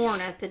still torn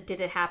as to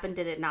did it happen,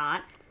 did it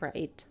not?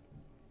 Right.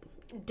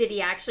 Did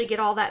he actually get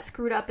all that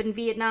screwed up in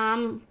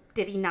Vietnam?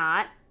 Did he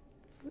not?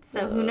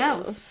 So who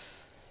knows?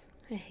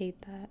 I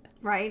hate that.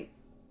 Right?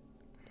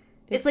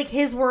 It's like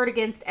his word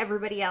against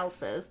everybody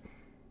else's.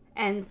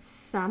 And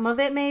some of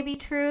it may be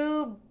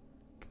true,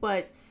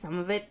 but some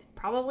of it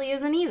probably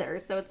isn't either.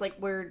 So it's like,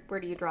 where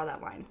do you draw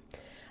that line?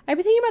 I've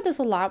been thinking about this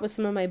a lot with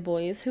some of my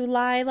boys who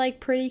lie, like,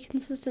 pretty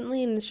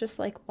consistently, and it's just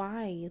like,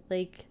 why?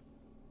 Like,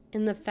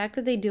 and the fact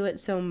that they do it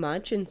so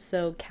much and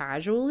so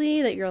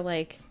casually that you're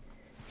like...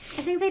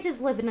 I think they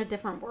just live in a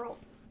different world.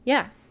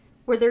 Yeah.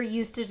 Where they're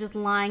used to just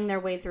lying their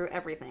way through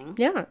everything.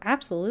 Yeah,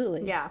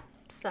 absolutely. Yeah,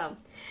 so.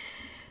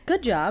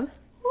 Good job.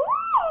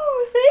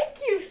 Ooh, thank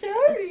you,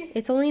 sorry.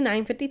 It's only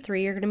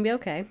 9:53. You're going to be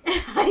okay.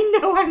 I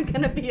know I'm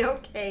going to be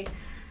okay.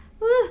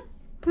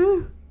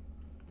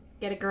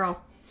 Get it,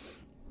 girl.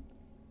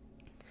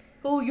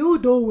 Oh, you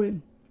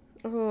doing?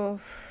 Oh,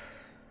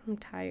 I'm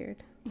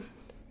tired.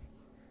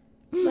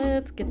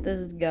 Let's get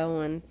this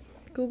going.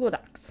 Google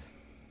Docs.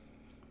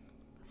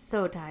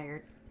 So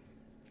tired.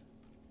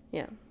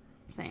 Yeah.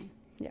 Same.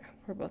 Yeah,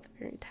 we're both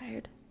very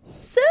tired.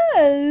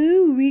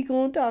 So, we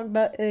gonna talk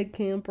about Ed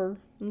Camper.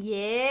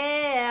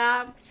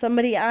 Yeah.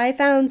 Somebody I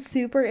found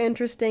super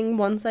interesting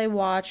once I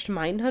watched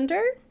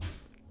Mindhunter.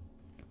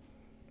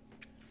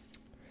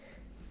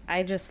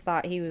 I just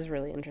thought he was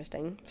really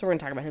interesting. So we're gonna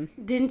talk about him.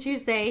 Didn't you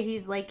say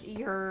he's like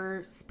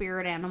your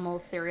spirit animal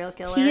serial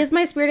killer? He is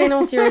my spirit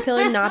animal serial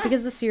killer, not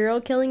because of the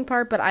serial killing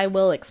part, but I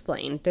will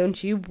explain.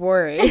 Don't you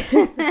worry.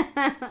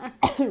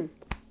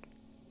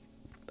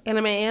 And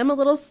I am a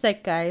little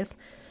sick, guys.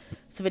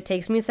 So if it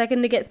takes me a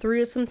second to get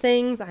through some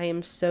things, I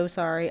am so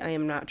sorry. I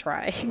am not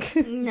trying.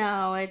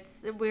 No,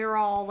 we're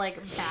all like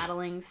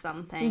battling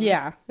something.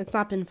 Yeah, it's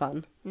not been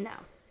fun. No.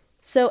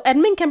 So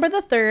Edmund Kemper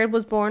III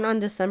was born on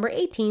December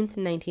 18th,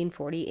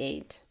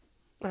 1948.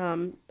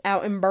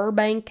 Out in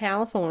Burbank,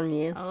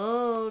 California.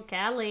 Oh,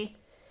 Cali.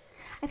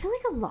 I feel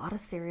like a lot of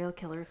serial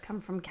killers come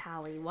from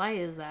Cali. Why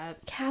is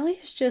that? Cali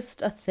is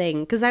just a thing.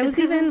 Because It's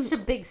such a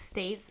big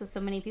state, so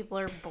many people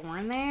are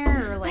born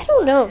there? Or like, I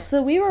don't know.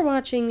 So we were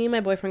watching, me and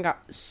my boyfriend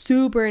got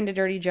super into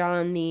Dirty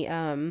John,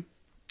 the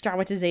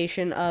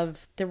dramatization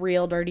of the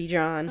real Dirty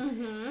John.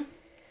 Mm-hmm.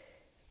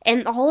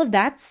 And all of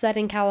that's set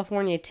in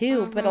California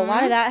too, but a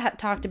lot of that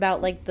talked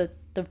about like the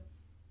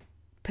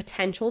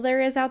potential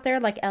there is out there,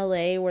 like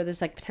LA, where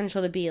there's like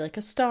potential to be like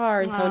a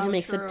star and someone who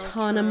makes a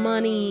ton of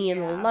money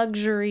and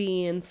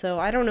luxury. And so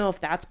I don't know if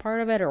that's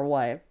part of it or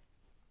what.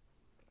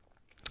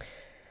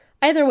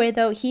 Either way,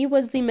 though, he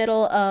was the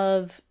middle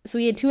of, so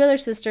he had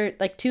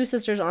two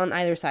sisters on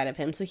either side of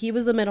him. So he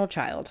was the middle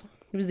child.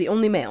 He was the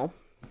only male.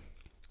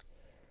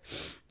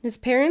 His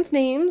parents'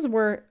 names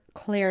were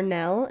Claire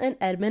Nell and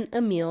Edmund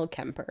Emil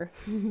Kemper.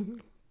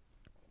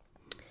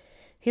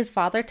 His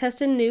father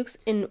tested nukes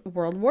in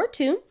World War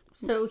II.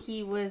 So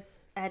he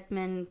was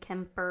Edmund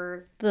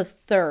Kemper The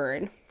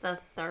third. the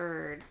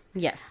third.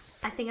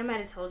 Yes. I think I might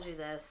have told you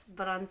this,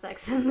 but on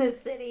Sex in the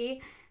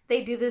City,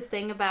 they do this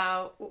thing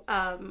about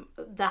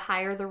the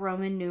higher the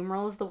Roman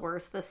numerals, the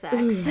worse the sex.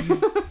 Did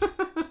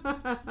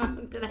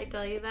I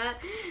tell you that?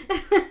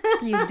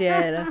 You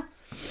did.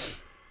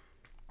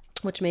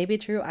 Which may be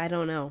true. I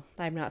don't know.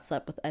 I've not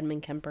slept with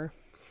Edmund Kemper.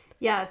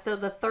 Yeah, so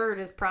the third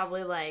is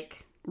probably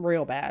like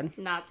Real bad.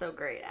 not so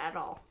great at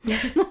all.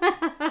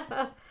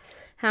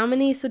 How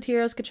many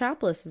Soterios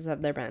Katsopoulos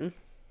have there been?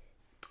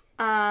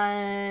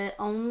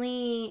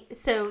 Only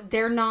so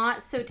they're not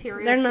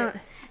Soterios. They're not.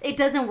 It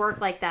doesn't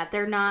work like that.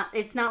 They're not.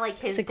 It's not like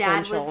his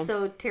Sequential. dad was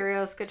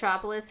Soterios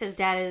Katsopoulos. His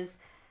dad is.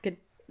 Good.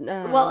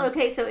 Well,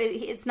 okay, so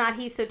it's not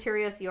he's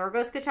Soterios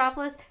Yorgos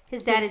Katsopoulos.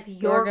 His dad is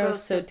Yorgos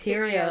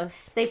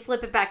Soterios. They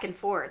flip it back and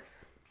forth.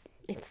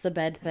 It's the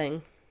bed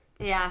thing.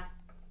 Yeah.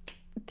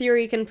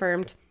 Theory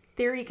confirmed.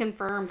 Theory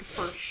confirmed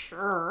for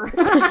sure.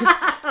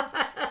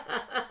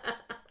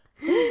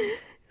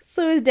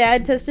 So his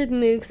dad tested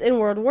nukes in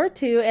World War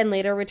II and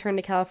later returned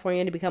to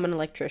California to become an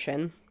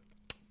electrician.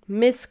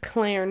 Miss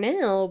Claire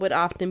Nell would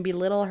often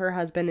belittle her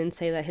husband and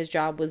say that his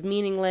job was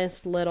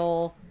meaningless,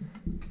 little,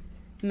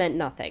 meant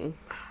nothing.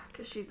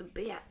 Because she's a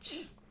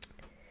bitch.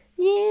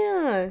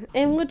 Yeah,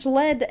 and which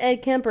led to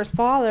Ed Kemper's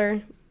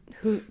father,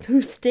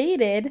 who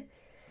stated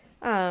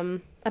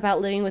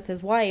about living with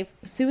his wife,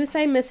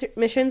 suicide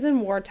missions in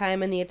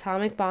wartime and the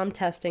atomic bomb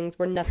testings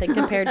were nothing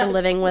compared to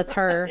living with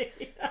her.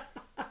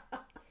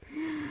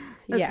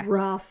 That's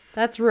rough.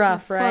 That's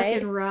rough, right?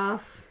 Fucking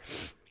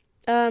rough.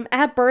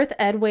 At birth,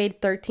 Ed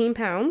weighed 13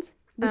 pounds.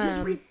 Which is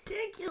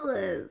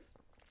ridiculous.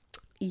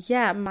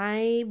 Yeah,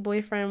 my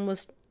boyfriend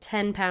was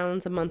 10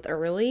 pounds a month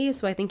early,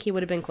 so I think he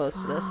would have been close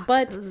to this.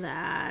 But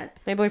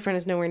That. my boyfriend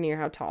is nowhere near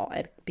how tall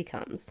Ed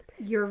becomes.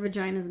 Your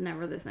vagina's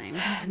never the same.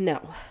 No.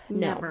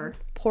 Never.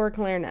 Poor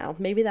Claire now.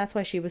 Maybe that's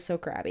why she was so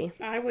crabby.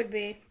 I would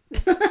be.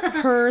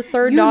 Her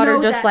third You daughter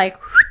know just that- like...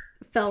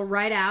 Fell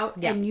right out,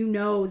 Yeah. and you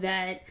know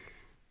that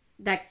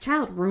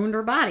child ruined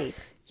her body.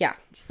 Yeah.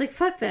 She's like,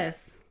 fuck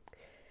this.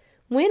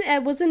 When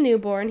Ed was a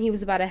newborn, he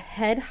was about a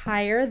head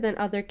higher than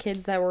other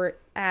kids that were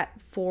at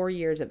 4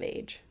 years of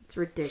age. It's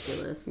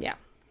ridiculous. Yeah.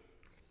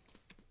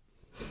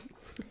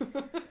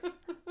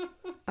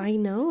 I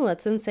know.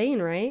 That's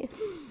insane, right?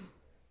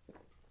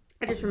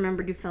 I just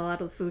remembered you fell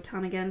out of the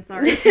futon again.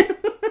 Sorry.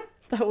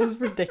 That was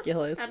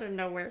ridiculous. Out of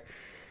nowhere.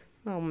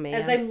 Oh, man.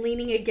 As I'm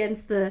leaning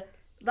against the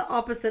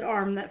opposite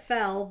arm that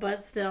fell,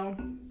 but still.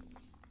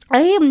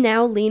 I am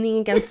now leaning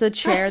against the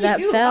chair that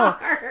You fell,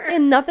 are.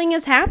 and nothing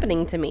is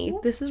happening to me.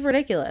 This is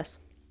ridiculous.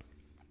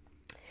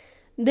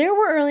 There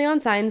were early on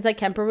signs that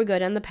Kemper would go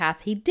down the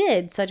path he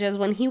did, such as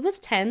when he was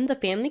 10, the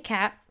family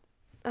cat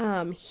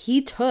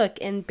he took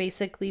and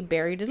basically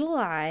buried it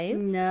alive.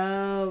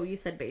 No, you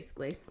said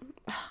basically.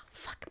 Oh,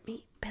 fuck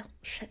me, Bill.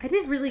 Shit. I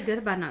did really good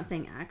about not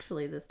saying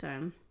actually this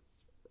time.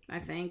 I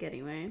think,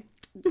 anyway.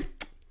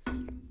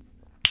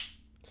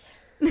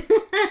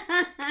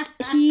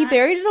 He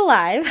buried it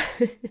alive,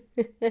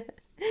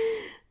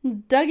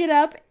 dug it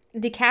up,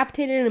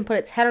 decapitated it, and put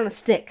its head on a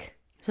stick.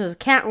 So it was a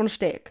cat on a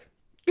stick.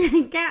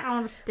 Cat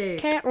on a stick.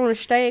 Cat on a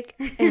stick,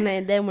 and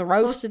then we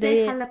roasted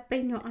it.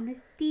 Jalapeno on a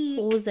stick.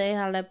 Jose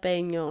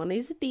jalapeno on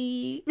his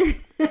stick.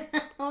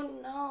 Oh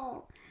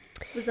no.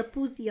 It was a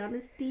pussy on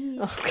a stick.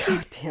 Oh,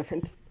 god damn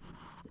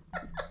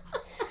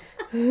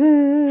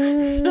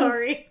it.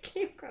 Sorry.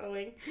 Keep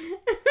going.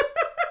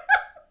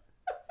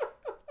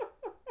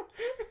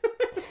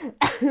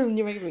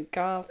 You're making me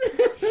cough.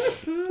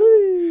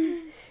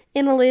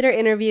 In a later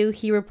interview,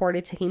 he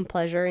reported taking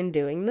pleasure in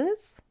doing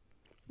this.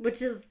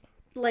 Which is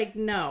like,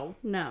 no,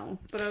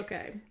 but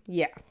okay.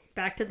 Yeah.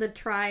 Back to the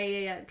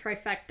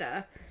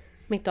trifecta.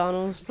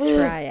 McDonald's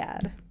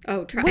triad.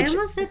 Oh, I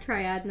almost said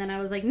triad, and then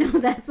I was like, no,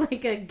 that's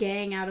like a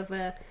gang out of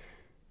a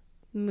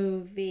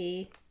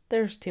movie.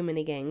 There's too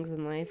many gangs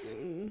in life.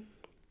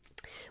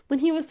 When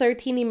he was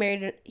 13,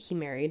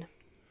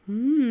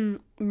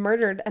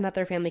 murdered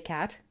another family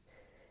cat.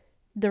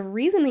 The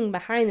reasoning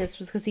behind this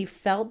was because he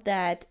felt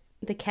that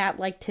the cat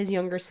liked his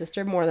younger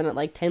sister more than it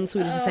liked him, so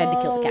he just decided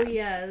to kill the cat. Oh,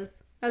 yes.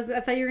 I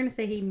thought you were going to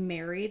say he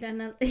married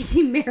the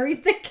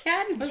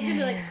cat. And I was going to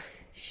be like,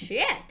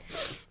 shit.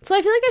 So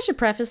I feel like I should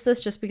preface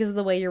this just because of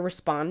the way you're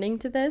responding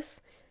to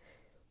this.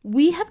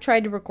 We have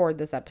tried to record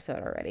this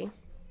episode already.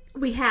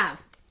 We have.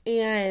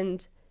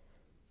 And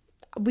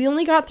we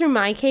only got through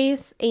my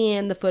case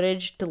and the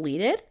footage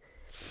deleted.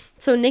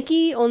 So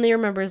Nikki only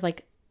remembers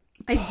like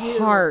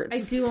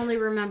parts. I do only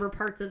remember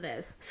parts of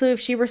this. So if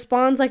she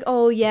responds like,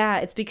 oh yeah,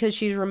 it's because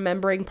she's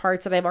remembering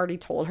parts that I've already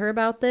told her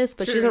about this,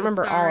 but she doesn't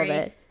remember all of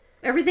it.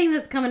 Everything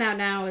that's coming out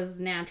now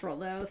is natural,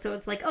 though. So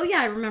it's like, oh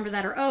yeah, I remember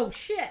that, or oh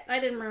shit, I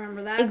didn't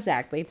remember that.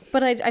 Exactly.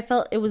 But I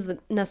felt it was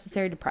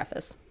necessary to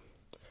preface.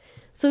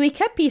 So he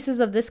kept pieces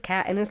of this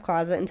cat in his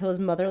closet until his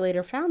mother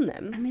later found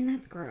them. I mean,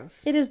 that's gross.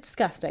 It is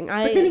disgusting.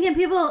 But then again,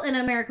 people in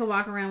America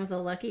walk around with a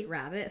lucky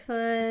rabbit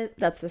foot.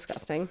 That's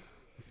disgusting.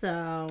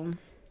 So...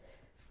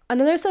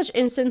 Another such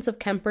instance of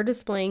Kemper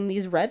displaying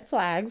these red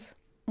flags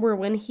were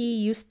when he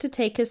used to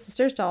take his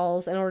sister's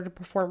dolls in order to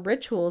perform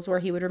rituals where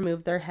he would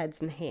remove their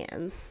heads and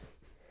hands.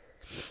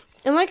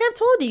 And like I've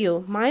told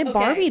you, my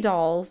Barbie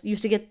dolls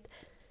used to get...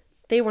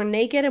 They were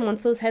naked, and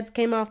once those heads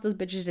came off, those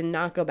bitches did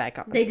not go back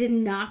on. They did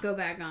not go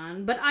back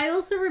on. But I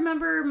also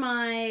remember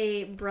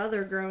my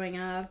brother growing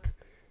up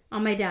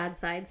on my dad's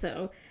side,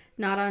 so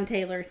not on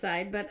Taylor's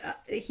side, but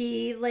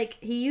he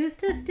used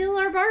to steal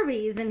our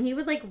Barbies, and he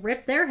would, like,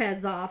 rip their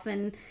heads off,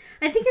 and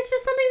I think it's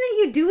just something that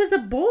you do as a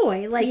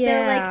boy. Like,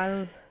 they're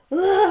like,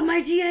 ugh,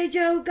 my G.I.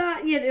 Joe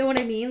got... You know what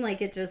I mean?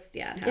 Like, it just,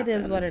 it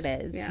is what it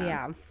is,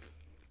 yeah.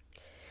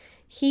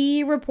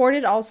 He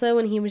reported also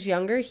when he was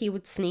younger, he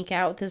would sneak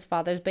out with his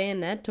father's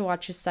bayonet to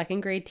watch his second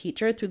grade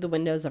teacher through the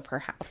windows of her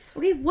house.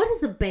 Okay, what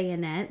is a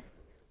bayonet?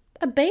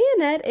 A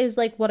bayonet is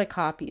like what a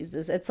cop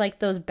uses. It's like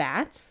those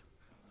bats.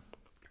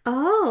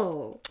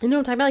 Oh. You know what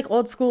I'm talking about? Like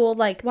old school,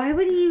 like... Why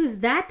would he use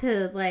that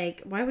to,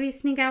 like... Why would he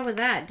sneak out with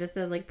that? Just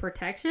as, like,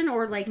 protection?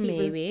 Or, like, he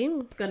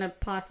was gonna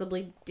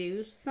possibly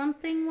do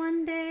something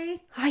one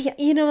day? Yeah,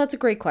 you know, that's a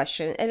great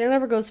question. And it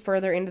never goes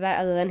further into that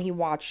other than he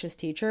watched his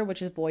teacher,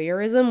 which is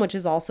voyeurism, which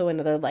is also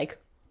another, like...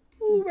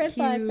 Ooh, red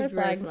flag, red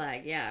flag. Red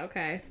flag, yeah,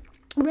 okay.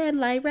 Red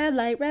light, red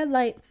light, red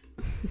light.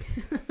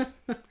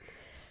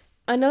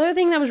 Another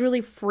thing that was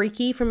really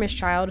freaky from his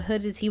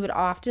childhood is he would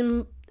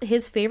often...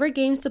 His favorite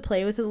games to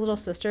play with his little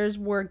sisters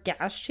were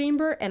Gas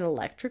Chamber and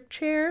Electric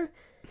Chair,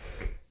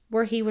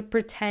 where he would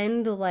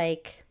pretend to,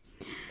 like,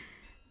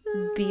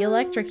 be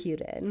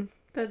electrocuted.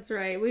 That's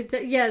right.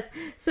 Yes.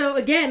 So,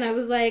 again, I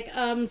was like,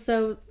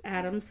 so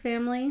Addams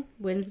Family,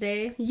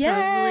 Wednesday.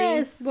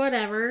 Yes! Pugsley,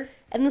 whatever.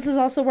 And this is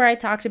also where I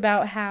talked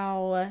about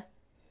how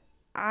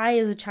I,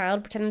 as a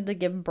child, pretended to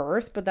give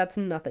birth, but that's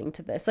nothing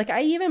to this. Like,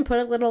 I even put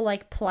a little,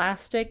 like,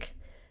 plastic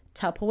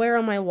Tupperware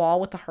on my wall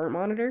with the heart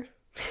monitor.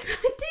 Did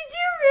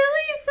you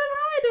really?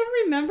 Somehow I don't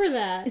remember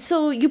that.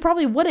 So you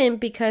probably wouldn't,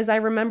 because I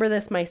remember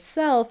this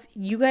myself.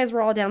 You guys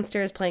were all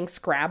downstairs playing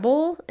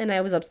Scrabble, and I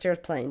was upstairs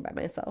playing by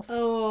myself.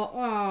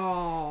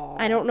 Oh.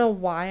 I don't know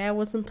why I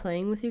wasn't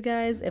playing with you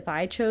guys. If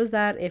I chose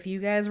that, if you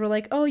guys were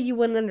like, oh, you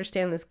wouldn't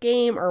understand this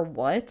game or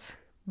what,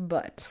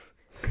 but...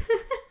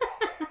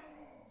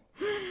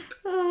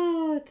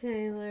 Oh,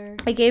 Taylor.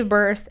 I gave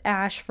birth.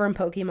 Ash from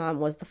Pokemon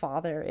was the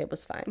father. It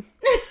was fine.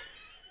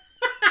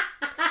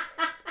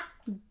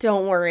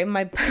 Don't worry,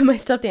 my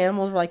stuffed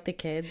animals were like the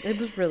kids. It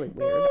was really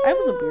weird. I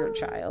was a weird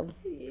child.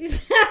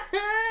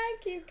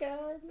 Keep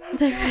going.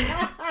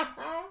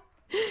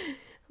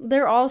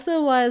 There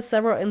also was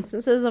several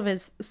instances of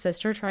his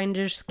sister trying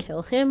to just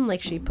kill him.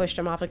 Like, she pushed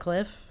him off a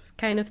cliff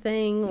kind of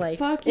thing. Like,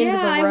 fuck into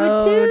yeah, the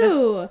road. I would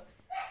too.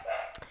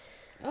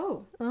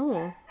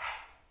 Oh.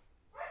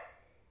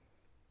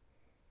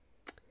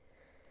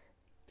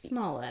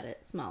 Small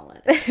edit.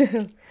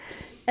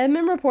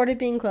 Edmund reported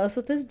being close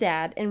with his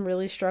dad and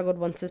really struggled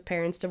once his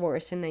parents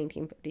divorced in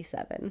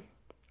 1957.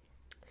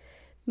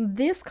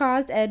 This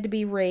caused Ed to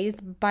be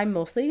raised by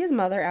mostly his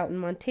mother out in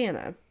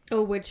Montana.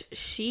 Oh, which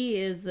she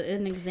is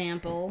an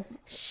example.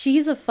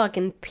 She's a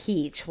fucking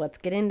peach. Let's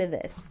get into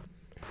this.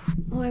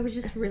 Oh, I was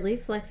just really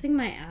flexing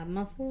my ab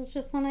muscles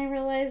just when I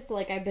realized,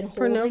 like, I've been holding...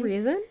 For no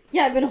reason?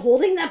 Yeah, I've been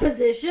holding that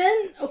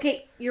position.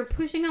 Okay, you're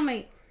pushing on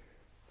my...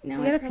 Now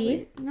you gotta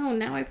pee? No,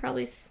 now I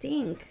probably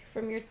stink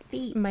from your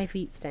feet. My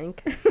feet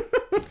stink.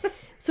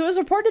 So it was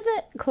reported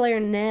that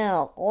Claire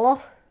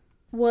Nell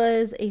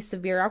was a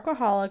severe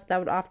alcoholic that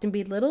would often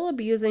belittle,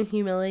 abuse, and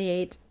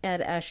humiliate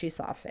Ed as she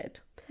saw fit.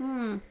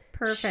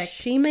 Perfect.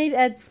 She made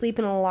Ed sleep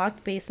in a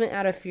locked basement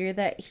out of fear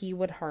that he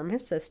would harm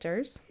his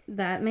sisters.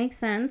 That makes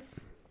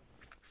sense.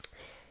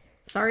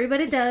 Sorry,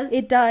 but it does.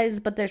 It does,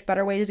 but there's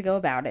better ways to go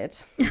about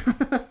it.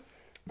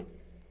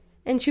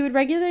 And she would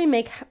regularly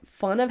make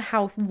fun of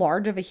how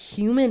large of a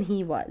human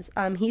he was.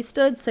 He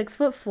stood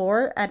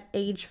 6'4" at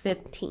age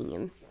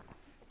 15.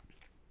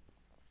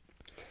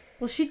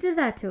 Well, she did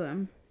that to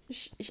him.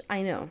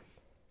 I know.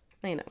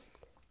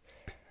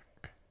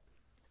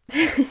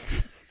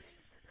 She's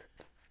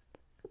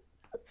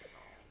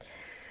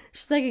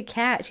like a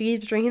cat. She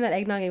keeps drinking that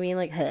eggnog and being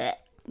like, huh.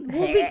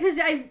 Well, because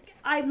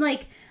I'm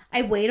like,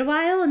 I wait a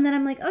while and then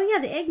I'm like, oh yeah,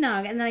 the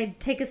eggnog. And then I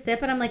take a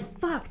sip and I'm like,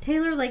 fuck,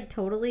 Taylor like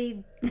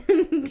totally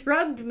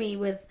drugged me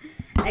with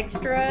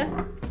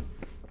extra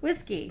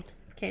whiskey.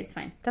 Okay, it's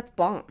fine. That's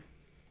bomb.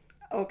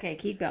 Okay,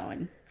 keep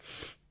going.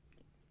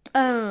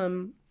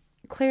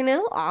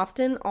 Clarnell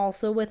often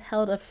also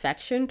withheld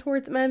affection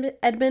towards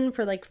Edmund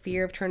for, like,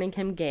 fear of turning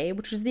him gay,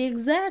 which is the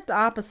exact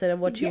opposite of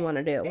what you want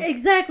to do.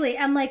 Exactly.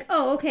 I'm like,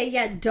 oh, okay,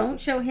 yeah,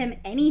 don't show him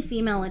any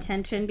female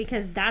attention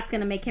because that's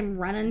going to make him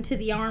run into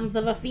the arms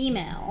of a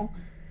female.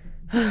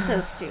 It's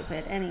so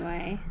stupid.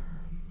 Anyway.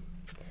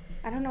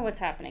 I don't know what's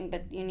happening,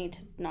 but you need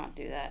to not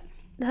do that.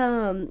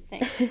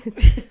 Thanks.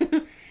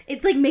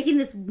 It's like making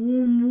this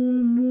woom,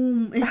 woom,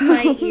 woom in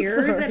my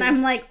ears, and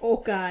I'm like, oh,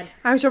 God.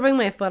 I was rubbing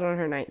my foot on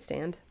her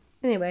nightstand.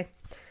 Anyway,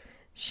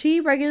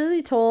 she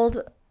regularly told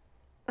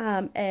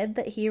Ed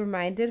that he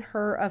reminded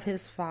her of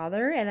his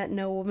father and that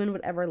no woman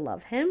would ever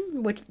love him,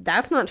 which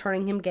that's not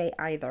turning him gay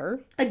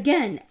either.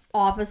 Again,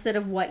 opposite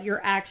of what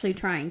you're actually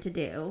trying to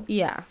do.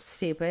 Yeah,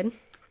 stupid.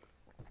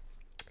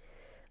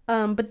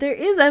 But there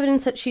is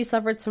evidence that she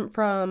suffered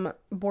from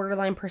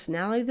borderline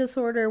personality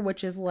disorder,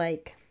 which is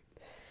like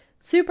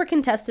super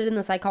contested in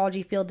the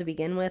psychology field to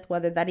begin with,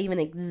 whether that even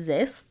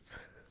exists.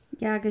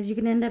 Yeah, because you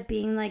can end up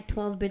being like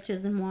 12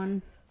 bitches in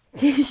one.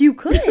 You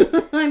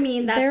could. I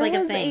mean, that's like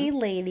a thing. There was a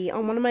lady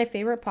on one of my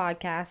favorite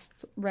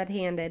podcasts, Red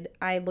Handed.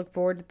 I look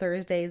forward to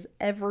Thursdays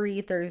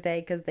every Thursday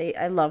because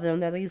I love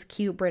them. They're these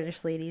cute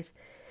British ladies.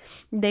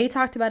 They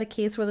talked about a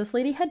case where this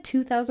lady had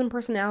 2,000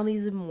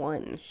 personalities in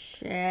one.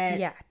 Shit.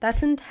 Yeah,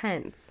 that's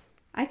intense.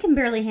 I can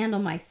barely handle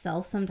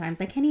myself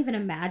sometimes. I can't even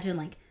imagine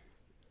like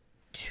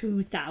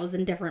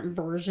 2,000 different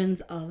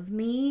versions of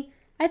me.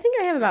 I think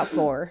I have about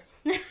 4.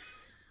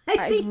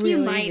 I think you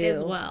might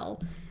as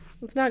well.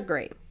 It's not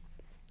great.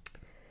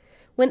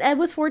 When Ed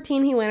was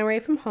 14, he went away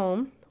from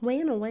home.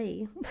 Wan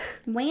away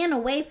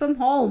from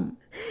home.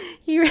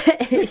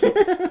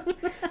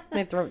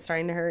 My throat's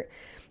starting to hurt.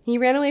 He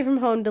ran away from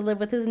home to live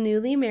with his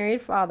newly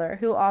married father,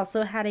 who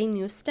also had a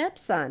new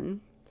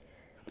stepson.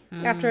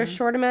 After a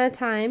short amount of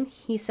time,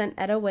 he sent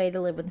Ed away to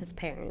live with his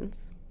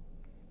parents.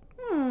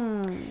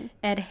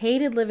 Ed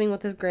hated living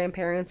with his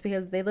grandparents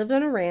because they lived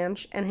on a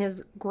ranch, and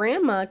his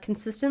grandma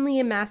consistently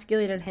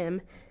emasculated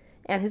him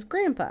and his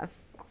grandpa.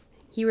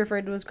 He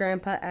referred to his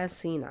grandpa as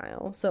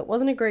senile. So it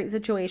wasn't a great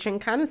situation,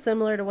 kind of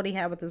similar to what he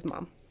had with his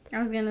mom. I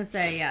was going to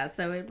say, yeah,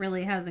 so it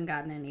really hasn't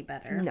gotten any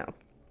better. No.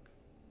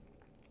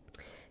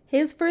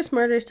 His first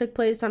murders took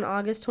place on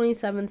August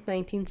 27th,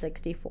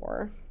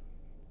 1964.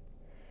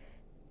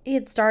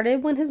 It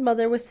started when his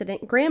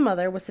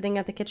grandmother was sitting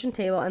at the kitchen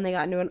table and they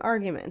got into an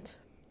argument.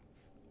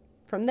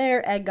 From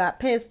there, Ed got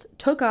pissed,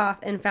 took off,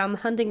 and found the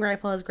hunting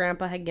rifle his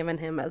grandpa had given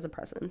him as a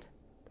present.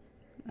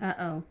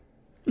 Uh-oh.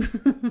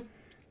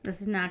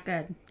 This is not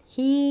good.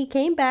 He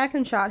came back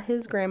and shot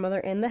his grandmother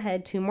in the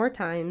head 2 more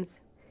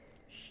times.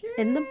 Shit.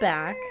 In the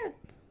back.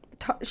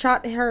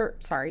 Shot her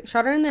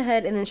in the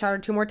head and then shot her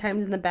 2 more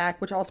times in the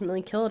back, which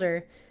ultimately killed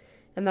her.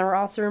 And there were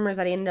also rumors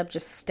that he ended up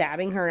just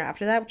stabbing her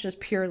after that, which is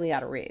purely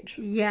out of rage.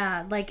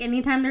 Yeah, like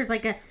anytime there's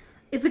like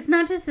if it's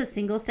not just a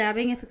single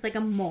stabbing, if it's like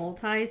a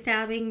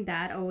multi-stabbing,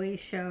 that always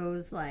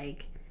shows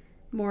like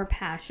more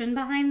passion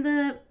behind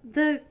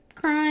the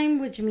crime,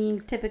 which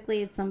means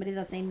typically it's somebody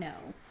that they know.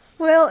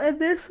 Well, and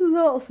this was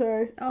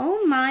also...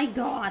 Oh my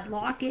God,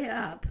 lock it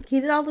up. He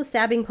did all the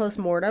stabbing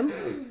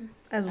post-mortem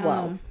as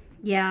well.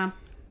 Yeah.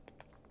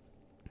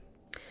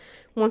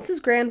 Once his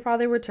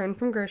grandfather returned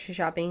from grocery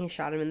shopping, he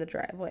shot him in the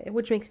driveway,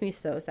 which makes me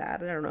so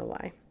sad. I don't know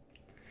why.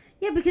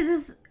 Yeah, because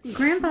his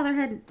grandfather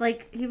had,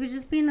 like, he was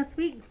just being a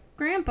sweet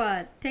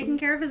grandpa, taking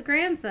care of his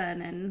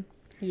grandson, and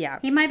yeah,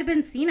 he might have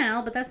been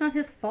senile, but that's not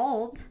his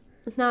fault.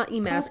 It's not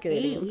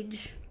emasculating.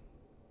 Age.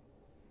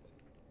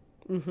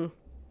 Mm-hmm.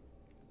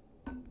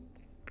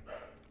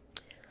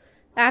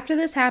 After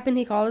this happened,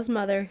 he called his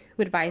mother,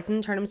 who advised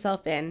him to turn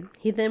himself in.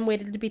 He then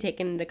waited to be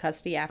taken into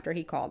custody after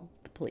he called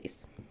the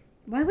police.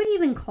 Why would he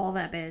even call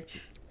that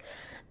bitch?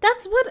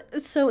 That's what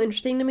is so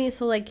interesting to me.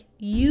 So, like,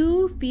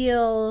 you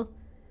feel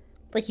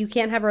like you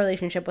can't have a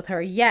relationship with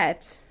her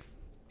yet.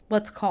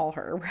 Let's call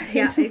her, right?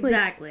 Yeah,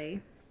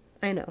 exactly.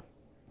 I know.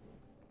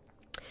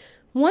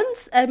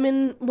 Once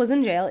Edmund was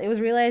in jail, it was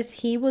realized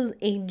he was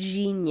a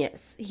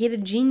genius. He had a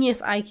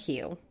genius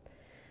IQ.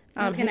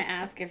 I was going to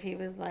ask if he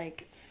was,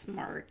 like,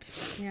 smart.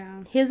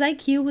 Yeah. His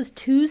IQ was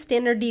 2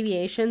 standard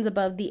deviations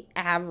above the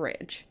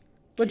average,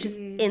 which is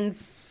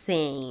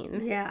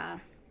insane. Yeah.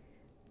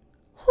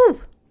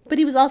 Whew. But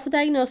he was also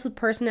diagnosed with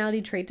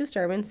personality trait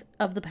disturbance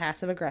of the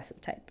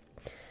passive-aggressive type.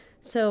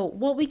 So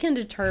what we can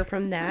deter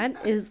from that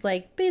is,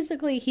 like,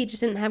 basically he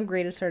just didn't have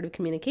great assertive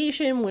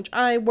communication, which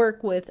I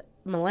work with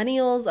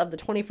millennials of the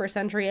 21st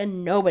century,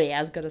 and nobody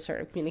has good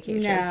assertive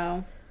communication.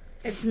 No,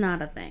 it's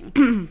not a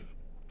thing.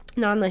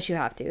 Not unless you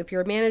have to. If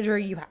you're a manager,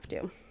 you have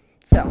to.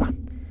 So,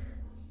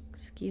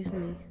 excuse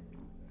me.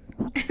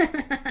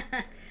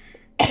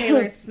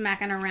 Taylor's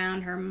smacking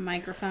around her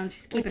microphone.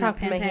 She's keeping her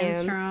Pim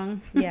Pam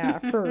strong. Yeah,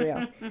 for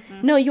real.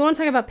 No, you want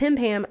to talk about Pim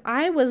Pam?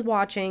 I was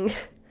watching...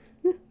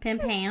 Pim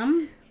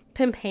Pam?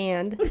 Pimp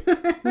Hand.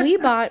 We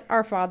bought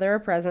our father a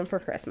present for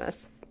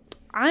Christmas.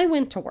 I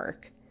went to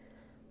work.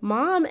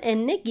 Mom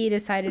and Nikki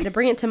decided to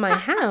bring it to my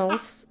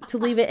house to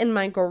leave it in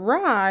my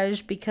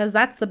garage because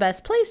that's the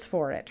best place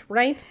for it,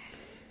 right?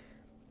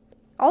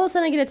 All of a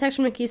sudden I get a text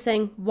from Nikki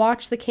saying,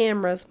 "Watch the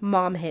cameras,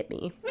 Mom hit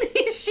me."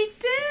 She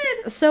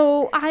did.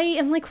 So I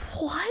am like,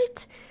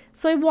 what?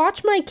 So I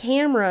watch my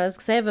cameras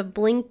because I have a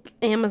Blink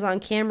Amazon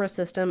camera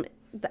system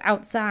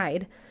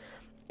outside.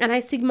 And I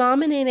see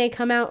Mom and Nene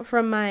come out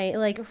from my,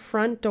 like,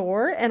 front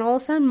door. And all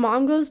of a sudden,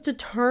 Mom goes to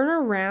turn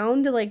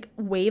around to, like,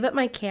 wave at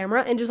my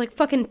camera and just, like,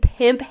 fucking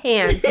pimp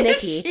hands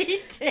Nikki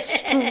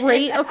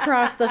straight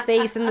across the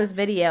face in this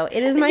video.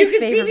 It is my favorite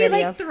see me,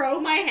 video. like, throw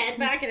my head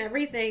back and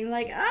everything.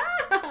 Like,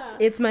 ah.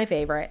 It's my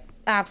favorite.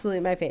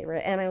 Absolutely my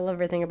favorite. And I love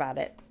everything about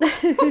it.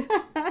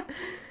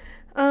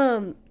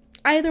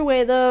 Either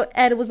way, though,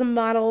 Ed was a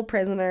model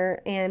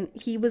prisoner. And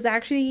he was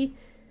actually,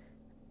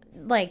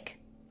 like...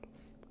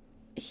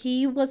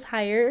 He was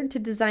hired to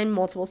design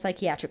multiple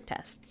psychiatric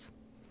tests.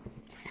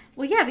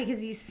 Well, yeah, because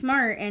he's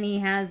smart and he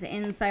has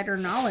insider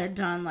knowledge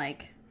on,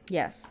 like,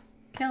 Yes.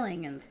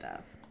 killing and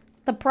stuff.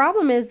 The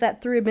problem is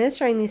that through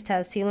administering these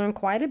tests, he learned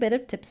quite a bit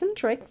of tips and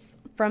tricks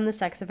from the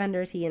sex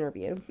offenders he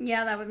interviewed.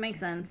 Yeah, that would make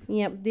sense.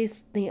 Yep,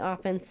 the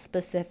offense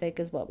specific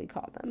is what we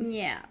call them.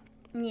 Yeah.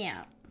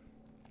 Yeah.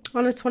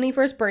 On his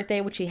 21st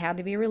birthday, which he had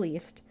to be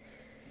released,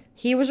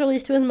 he was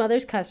released to his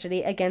mother's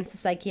custody against the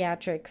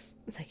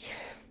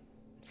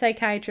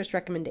psychiatrist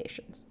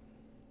recommendations.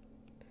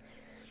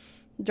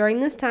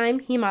 During this time,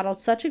 he modeled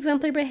such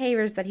exemplary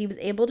behaviors that he was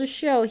able to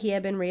show he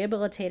had been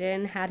rehabilitated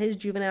and had his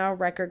juvenile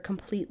record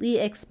completely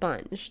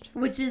expunged.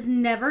 Which is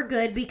never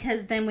good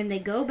because then when they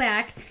go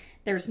back,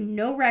 there's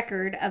no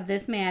record of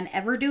this man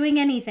ever doing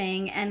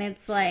anything, and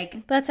it's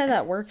like... That's how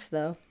that works,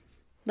 though.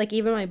 Like,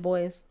 even my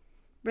boys.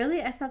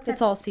 Really? I thought that...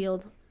 It's all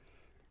sealed.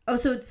 Oh,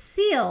 so it's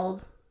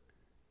sealed,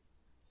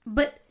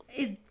 but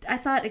I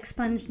thought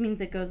expunged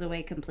means it goes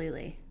away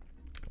completely.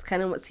 It's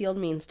kind of what sealed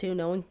means, too.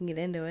 No one can get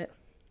into it.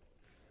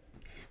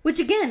 Which,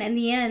 again, in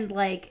the end,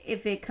 like,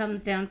 if it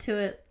comes down to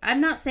it,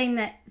 I'm not saying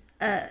that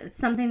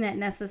something that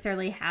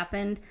necessarily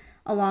happened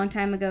a long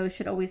time ago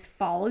should always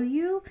follow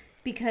you,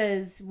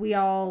 because we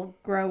all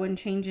grow and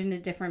change into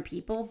different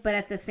people. But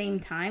at the same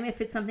time, if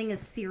it's something as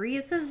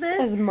serious as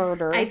this... As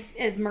murder.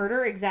 As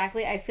murder,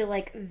 exactly. I feel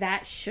like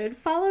that should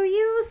follow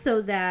you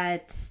so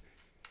that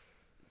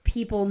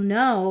people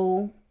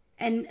know...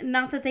 And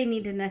not that they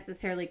need to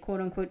necessarily,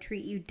 quote unquote,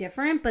 treat you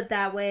different, but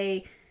that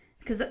way,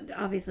 because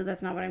obviously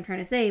that's not what I'm trying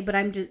to say, but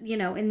I'm just,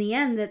 in the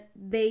end that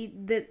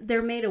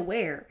they're made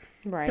aware.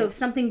 Right. So if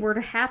something were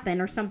to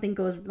happen or something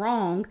goes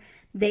wrong,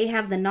 they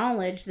have the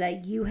knowledge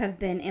that you have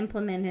been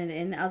implemented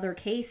in other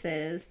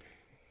cases,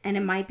 and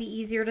it might be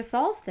easier to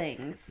solve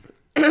things.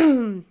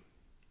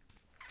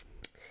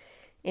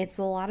 It's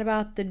a lot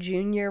about the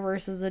junior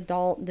versus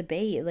adult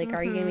debate. Like,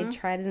 are you going to be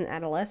tried as an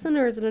adolescent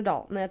or as an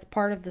adult? And that's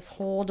part of this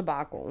whole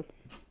debacle.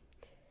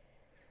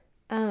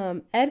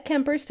 Ed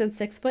Kemper stood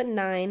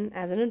 6'9"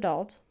 as an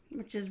adult.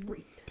 Which is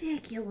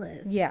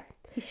ridiculous. Yeah.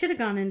 He should have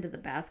gone into the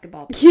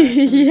basketball.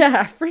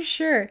 Yeah, for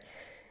sure.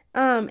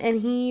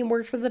 And he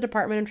worked for the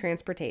Department of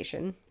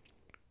Transportation.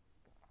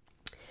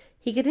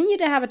 He continued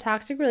to have a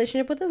toxic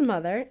relationship with his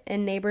mother,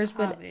 and neighbors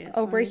would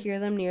overhear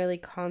them nearly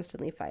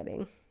constantly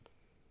fighting.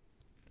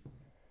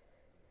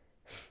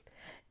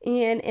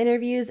 In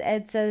interviews,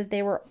 Ed said that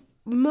they were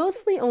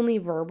mostly only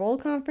verbal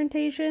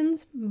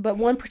confrontations, but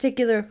one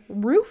particular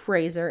roof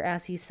raiser,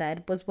 as he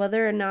said, was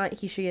whether or not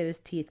he should get his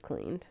teeth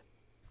cleaned.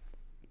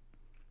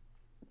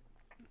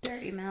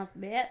 Dirty mouth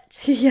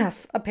bitch.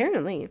 Yes,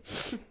 apparently.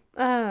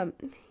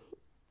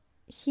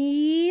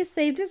 He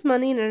saved his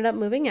money and ended up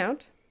moving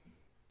out.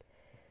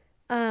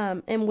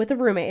 And with a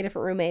different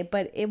roommate,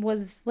 but it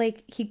was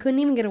like he couldn't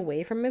even get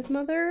away from his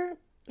mother.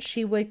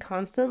 She would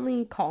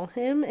constantly call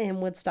him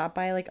and would stop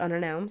by, like,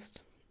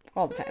 unannounced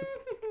all the time.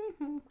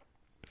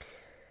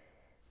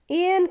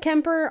 And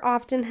Kemper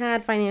often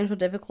had financial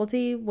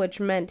difficulty,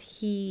 which meant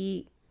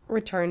he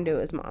returned to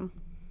his mom.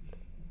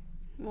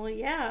 Well,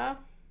 yeah.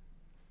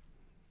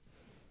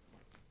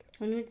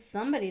 We need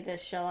somebody to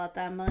shell out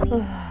that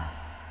money.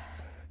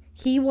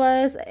 He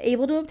was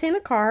able to obtain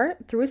a car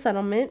through a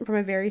settlement from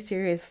a very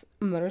serious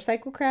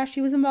motorcycle crash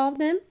he was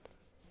involved in.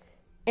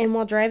 And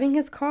while driving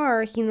his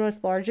car, he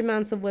noticed large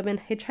amounts of women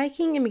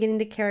hitchhiking and beginning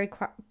to carry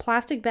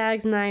plastic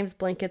bags, knives,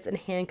 blankets, and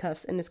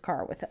handcuffs in his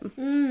car with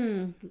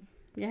him.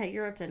 Yeah,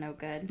 you're up to no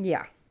good.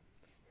 Yeah.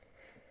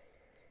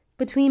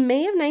 Between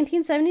May of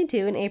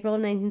 1972 and April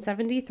of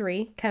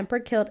 1973, Kemper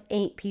killed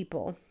 8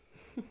 people.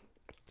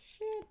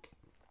 Shit.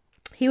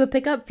 He would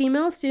pick up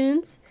female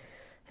students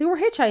who were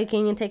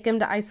hitchhiking and take them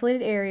to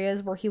isolated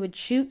areas where he would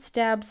shoot,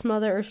 stab,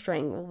 smother, or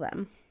strangle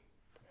them.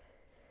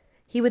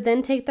 He would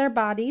then take their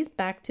bodies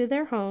back to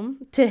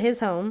his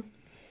home,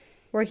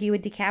 where he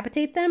would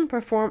decapitate them,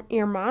 perform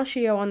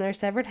irmatio on their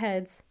severed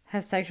heads,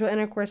 have sexual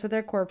intercourse with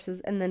their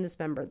corpses, and then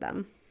dismember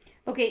them.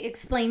 Okay,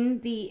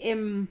 explain the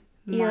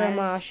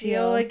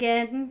irmatio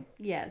again.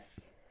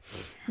 Yes.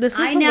 This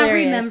was I hilarious. now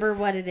remember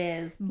what it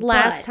is.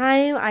 Last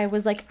time I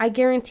was like, I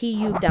guarantee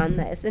you've done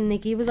this. And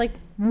Nikki was like,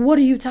 what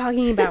are you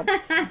talking about?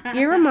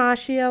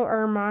 Irmatio,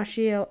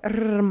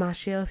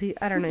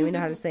 I don't even know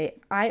how to say it.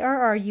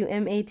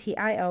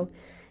 IRRUMATIO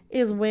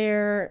is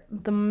where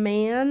the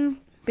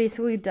man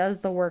basically does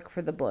the work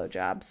for the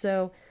blowjob.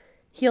 So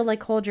he'll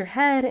like hold your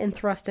head and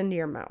thrust into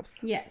your mouth.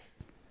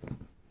 Yes.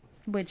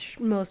 which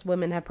most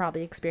women have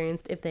probably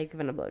experienced if they've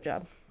given a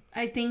blowjob.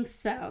 I think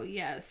so,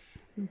 yes.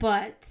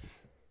 But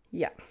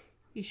Yeah.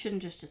 you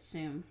shouldn't just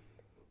assume.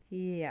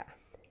 Yeah.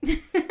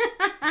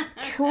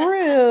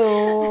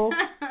 True.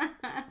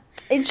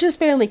 It's just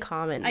fairly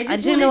common. I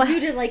just didn't wanted know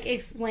you to, like,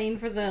 explain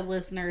for the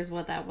listeners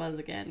what that was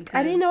again.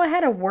 I didn't know I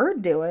had a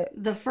word to it.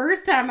 The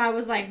first time I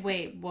was like,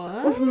 wait,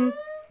 what?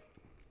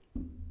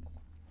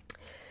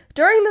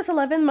 During this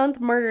 11-month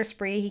murder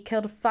spree, he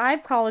killed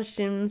 5 college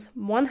students,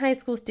 1 high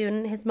school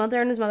student, his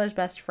mother, and his mother's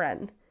best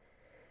friend.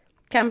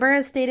 Kemper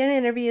has stated in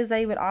interviews that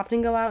he would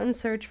often go out and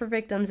search for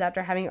victims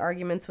after having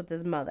arguments with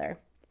his mother.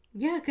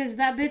 Yeah, because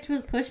that bitch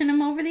was pushing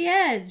him over the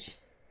edge.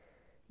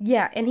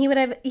 Yeah, and he would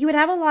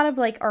have a lot of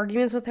like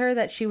arguments with her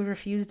that she would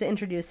refuse to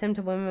introduce him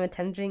to women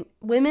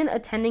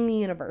attending the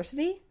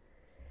university,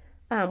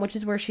 which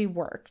is where she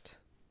worked.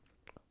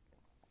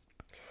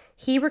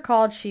 He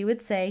recalled she would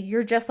say,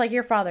 "You're just like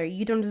your father.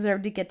 You don't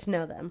deserve to get to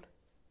know them."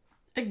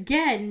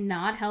 Again,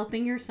 not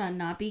helping your son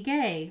not be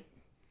gay.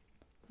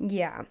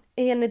 Yeah,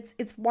 and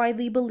it's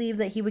widely believed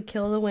that he would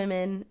kill the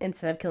women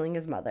instead of killing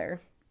his mother.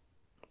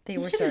 They You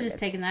were should have surrogates. just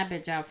taken that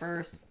bitch out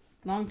first.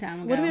 Long time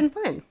ago. Would have been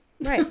fun,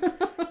 right?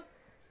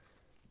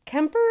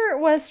 Kemper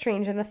was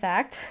strange in the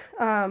fact.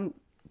 So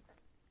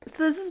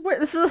this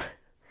is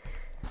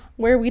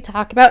where we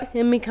talk about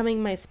him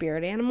becoming my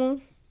spirit animal,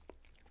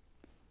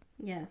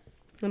 Yes.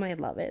 and I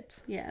love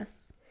it.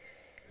 Yes.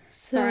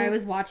 So, Sorry, I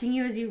was watching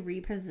you as you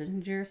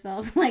repositioned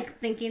yourself, like,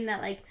 thinking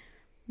that, like,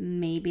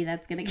 maybe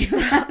that's gonna give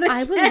out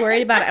I was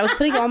worried about it. I was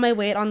putting all my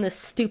weight on this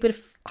stupid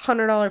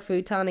 $100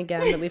 futon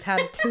again that we've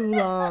had too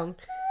long.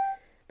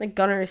 Like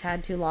Gunner's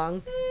had too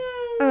long.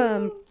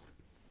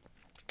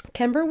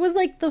 Kemper was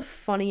like the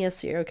funniest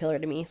serial killer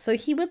to me. So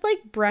he would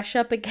like brush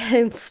up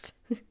against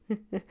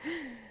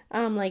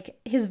like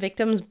his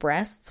victims'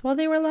 breasts while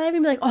they were alive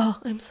and be like, "Oh,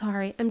 I'm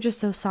sorry. I'm just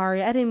so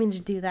sorry. I didn't mean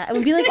to do that." And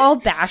would be like all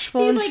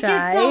bashful and like,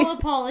 shy. Gets all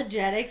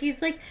apologetic. He's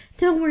like,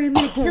 "Don't worry, I'm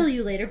gonna kill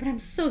you later, but I'm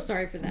so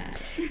sorry for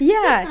that."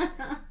 Yeah.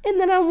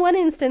 And then on one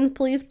instance,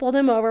 police pulled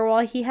him over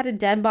while he had a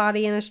dead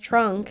body in his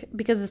trunk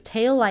because his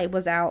tail light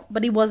was out,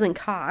 but he wasn't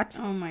caught.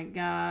 Oh my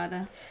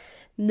god.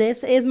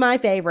 This is my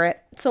favorite.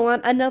 So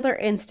on another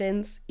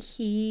instance,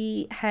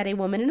 he had a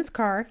woman in his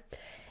car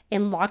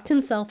and locked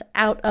himself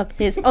out of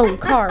his own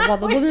car while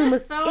the woman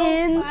was so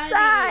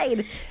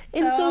inside.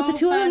 And so the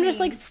two of them just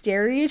like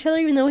stared at each other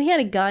even though he had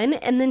a gun,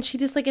 and then she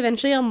just like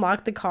eventually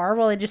unlocked the car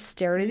while they just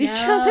stared at each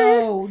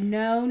other.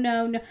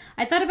 No.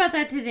 I thought about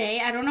that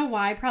today. I don't know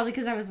why. Probably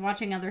because I was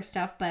watching other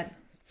stuff, but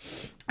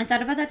I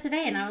thought about that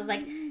today and I was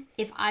like,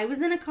 if I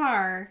was in a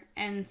car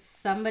and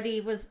somebody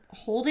was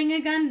holding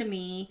a gun to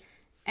me,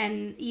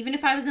 and even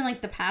if I was in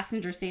like the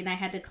passenger seat and I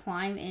had to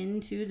climb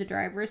into the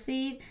driver's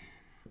seat,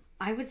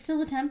 I would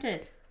still attempt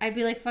it. I'd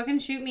be like, fucking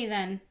shoot me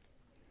then.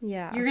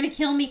 Yeah. You're gonna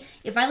kill me.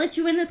 If I let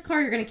you in this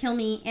car, you're gonna kill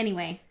me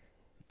anyway.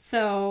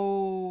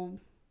 So,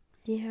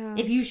 Yeah.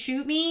 if you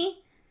shoot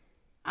me,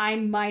 I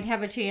might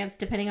have a chance,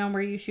 depending on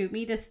where you shoot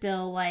me, to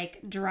still, like,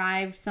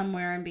 drive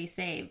somewhere and be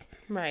saved.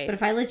 Right. But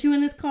if I let you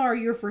in this car,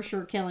 you're for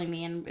sure killing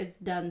me, and it's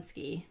done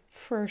ski.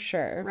 For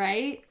sure.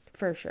 Right?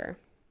 For sure.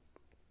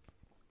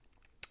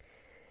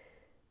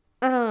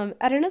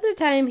 At another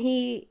time,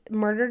 he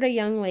murdered a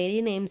young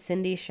lady named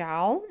Cindy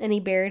Schall, and he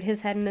buried her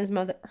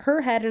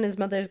head in his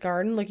mother's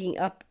garden, looking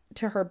up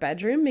to her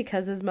bedroom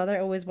because his mother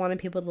always wanted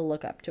people to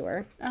look up to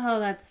her. Oh,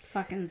 that's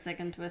fucking sick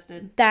and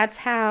twisted. That's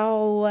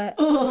how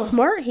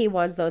smart he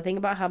was, though. Think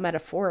about how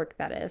metaphoric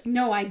that is.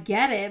 No, I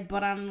get it,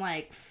 but I'm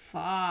like,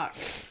 fuck.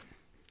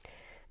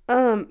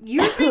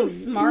 You're saying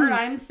smart,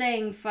 I'm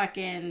saying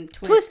fucking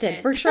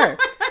twisted. For sure.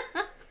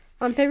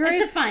 On February...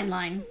 It's a fine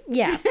line.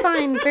 Yeah,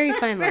 fine. Very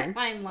fine line.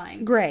 Fine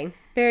line. Gray.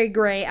 Very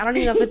gray. I don't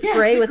even know if it's Yeah,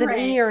 gray it's with gray.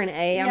 an E or an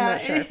A. I'm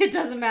not sure. It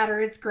doesn't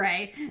matter. It's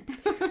gray.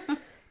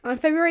 On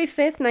February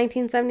 5th,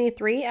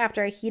 1973,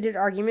 after a heated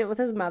argument with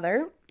his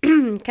mother,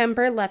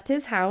 Kemper left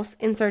his house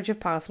in search of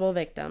possible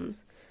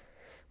victims.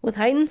 With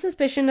heightened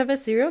suspicion of a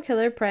serial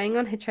killer preying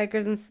on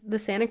hitchhikers in the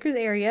Santa Cruz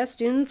area,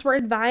 students were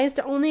advised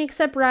to only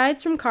accept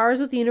rides from cars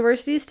with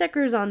university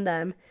stickers on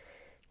them.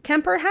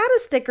 Kemper had a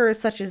sticker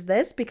such as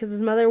this because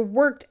his mother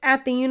worked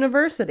at the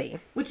university.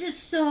 Which is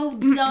so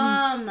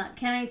dumb.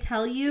 Can I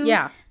tell you?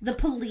 Yeah. The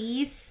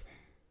police,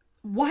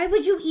 why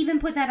would you even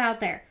put that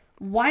out there?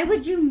 Why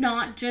would you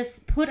not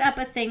just put up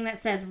a thing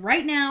that says,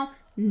 right now,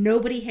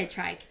 nobody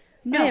hitchhike?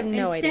 No, I have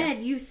no instead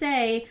idea. you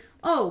say,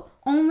 oh,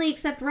 only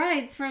accept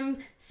rides from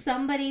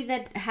somebody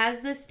that has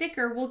this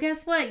sticker. Well,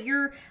 guess what?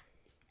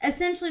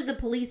 Essentially, the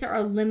police are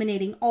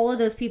eliminating all of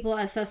those people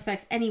as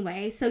suspects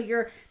anyway. So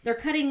they're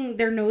cutting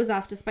their nose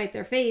off to spite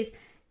their face.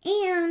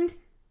 And,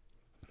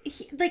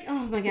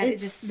 oh my God,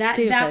 It's that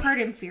stupid.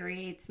 part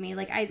infuriates me.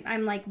 Like,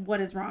 I'm like,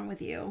 what is wrong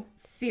with you?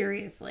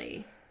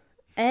 Seriously.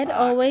 Ed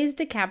always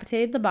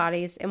decapitated the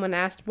bodies, and when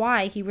asked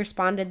why, he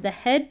responded, "The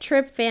head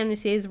trip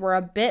fantasies were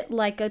a bit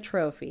like a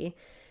trophy.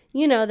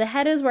 You know, the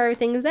head is where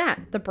everything is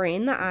at. The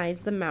brain, the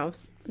eyes, the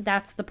mouth,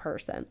 that's the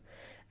person.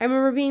 I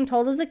remember being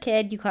told as a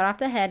kid, you cut off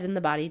the head and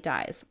the body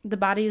dies. The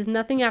body is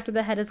nothing after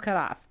the head is cut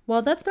off.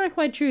 Well, that's not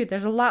quite true.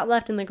 There's a lot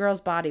left in the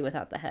girl's body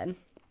without the head.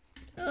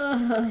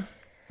 Ugh.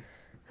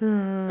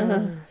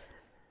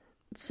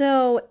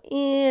 So,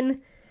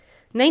 in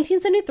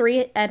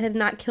 1973, Ed had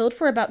not killed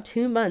for about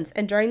 2 months,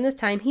 and during this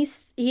time,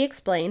 he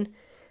explained,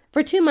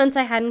 "For 2 months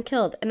I hadn't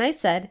killed, and I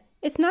said,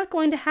 it's not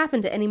going to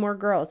happen to any more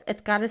girls.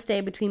 It's got to stay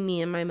between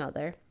me and my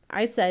mother.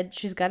 I said,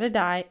 she's got to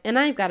die, and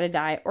I've got to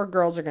die, or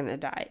girls are going to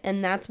die,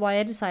 and that's why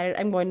I decided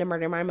I'm going to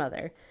murder my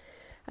mother.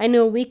 I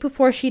knew a week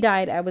before she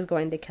died I was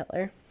going to kill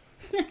her."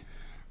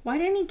 Why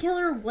didn't he kill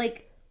her,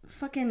 like,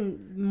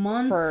 fucking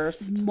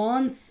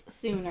months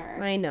sooner?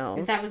 I know.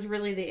 If that was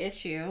really the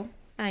issue.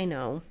 I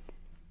know.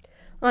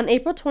 On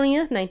April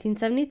 20th,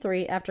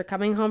 1973, after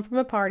coming home from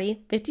a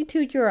party,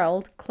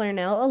 52-year-old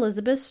Clarnell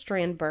Elizabeth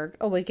Strandberg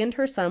awakened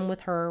her son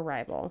with her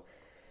arrival.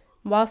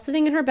 While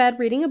sitting in her bed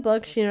reading a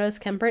book, she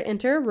noticed Kemper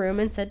enter a room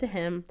and said to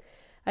him,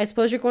 "I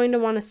suppose you're going to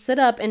want to sit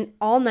up and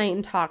all night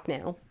and talk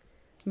now."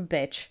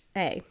 Bitch.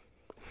 A.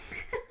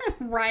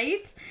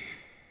 Right?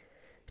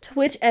 To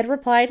which Ed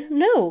replied,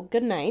 "No,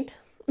 good night."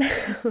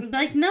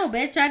 Like, no,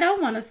 bitch, I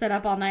don't want to sit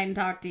up all night and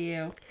talk to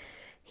you.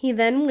 He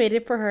then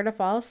waited for her to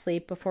fall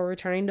asleep before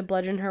returning to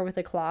bludgeon her with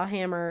a claw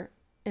hammer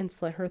and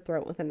slit her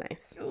throat with a knife.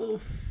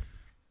 Oof.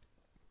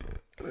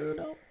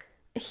 Brutal.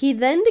 He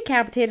then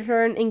decapitated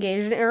her and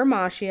engaged in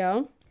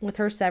Aramatio with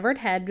her severed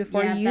head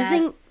before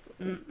using...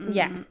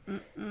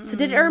 So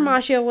did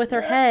Aramatio with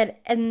her head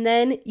and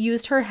then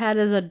used her head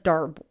as a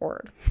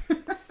dartboard.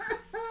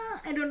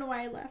 I don't know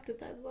why I laughed at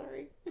that,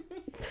 sorry.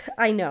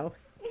 I know.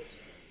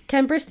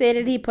 Kemper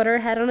stated he put her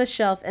head on a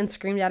shelf and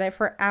screamed at it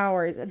for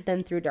hours and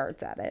then threw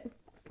darts at it.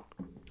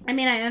 I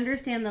mean, I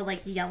understand the,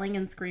 like, yelling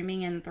and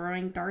screaming and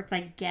throwing darts,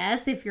 I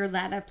guess, if you're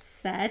that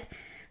upset.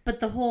 But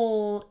the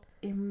whole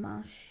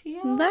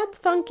emotion... That's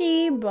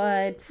funky,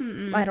 but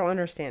I don't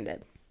understand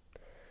it.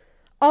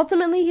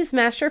 Ultimately, he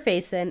smashed her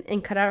face in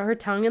and cut out her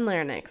tongue and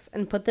larynx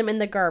and put them in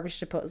the garbage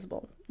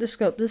disposal.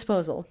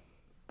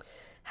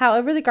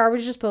 However, the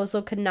garbage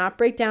disposal could not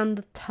break down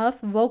the tough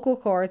vocal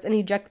cords and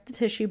ejected the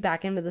tissue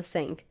back into the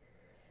sink.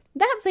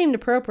 That seemed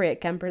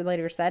appropriate, Kemper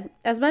later said,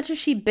 as much as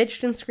she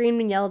bitched and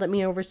screamed and yelled at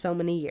me over so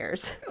many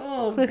years.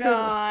 Oh,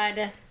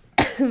 God.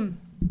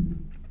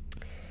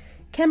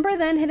 Kemper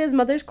then hid his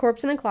mother's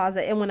corpse in a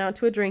closet and went out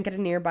to a drink at a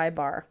nearby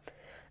bar.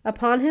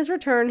 Upon his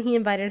return, he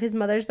invited his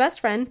mother's best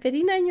friend,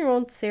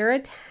 59-year-old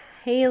Sarah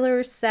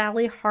Taylor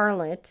Sally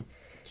Harlett,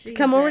 to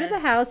come over to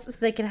the house so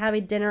they could have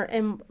a dinner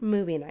and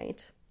movie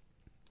night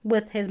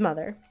with his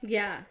mother.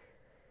 Yeah.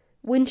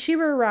 When she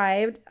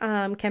arrived,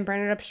 Kemper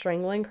ended up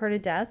strangling her to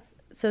death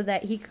so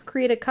that he could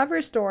create a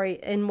cover story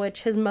in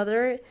which his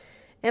mother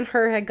and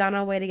her had gone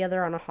away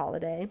together on a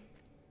holiday.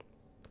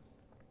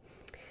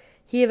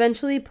 He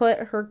eventually put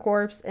her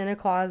corpse in a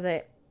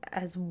closet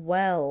as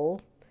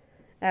well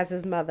as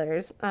his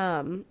mother's,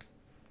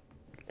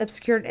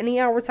 obscured any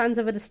outward signs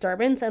of a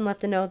disturbance, and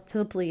left a note to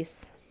the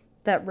police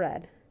that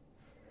read,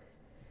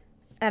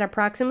 "At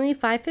approximately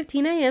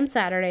 5:15 a.m.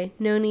 Saturday,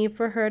 no need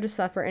for her to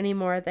suffer any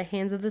more at the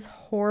hands of this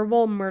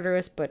horrible,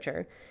 murderous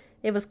butcher.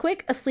 It was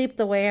quick, asleep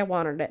the way I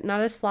wanted it.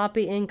 Not a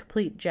sloppy,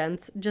 incomplete,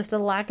 gents. Just a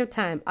lack of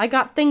time. I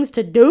got things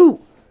to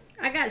do.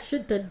 I got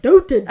shit to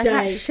do today. I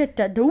got shit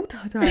to do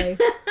today."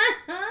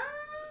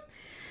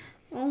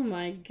 Oh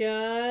my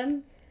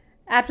God.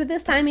 After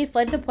this time, he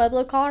fled to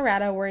Pueblo,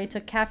 Colorado, where he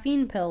took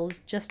caffeine pills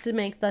just to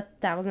make the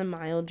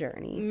 1,000-mile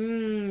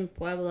journey.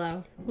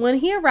 Pueblo. When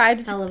he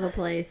arrived... Hell of a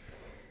place.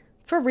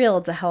 For real,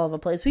 it's a hell of a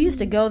place. We used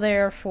to go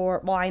there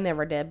for... Well, I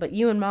never did, but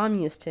you and Mom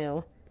used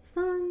to.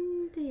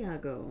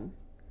 Santiago.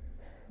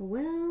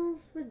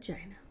 Well's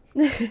vagina.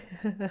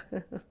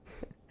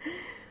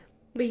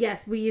 But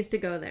yes, we used to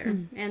go there.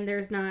 And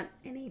there's not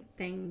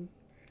anything...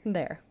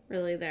 There.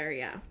 Really there,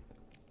 yeah.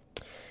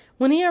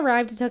 When he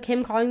arrived, it took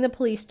him calling the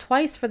police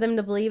twice for them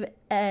to believe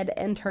Ed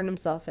and turn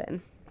himself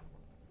in.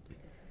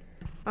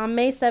 On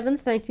May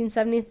 7th,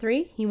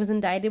 1973, he was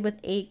indicted with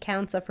 8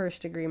 counts of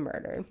first-degree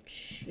murder.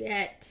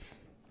 Shit.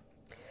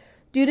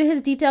 Due to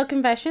his detailed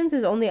confessions,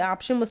 his only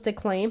option was to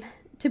claim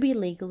to be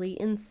legally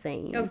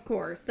insane. Of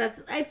course.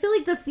 I feel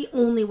like that's the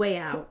only way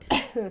out.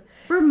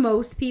 For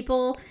most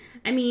people,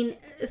 I mean,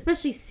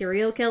 especially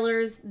serial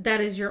killers, that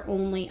is your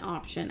only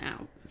option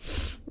out.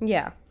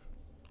 Yeah.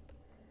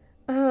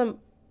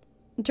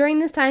 During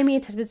this time, he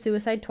attempted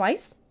suicide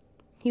twice.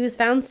 He was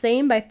found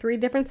sane by 3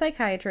 different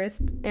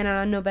psychiatrists, and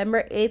on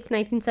November 8th,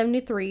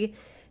 1973,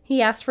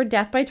 he asked for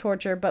death by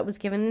torture, but was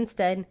given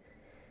instead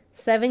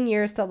 7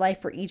 years to life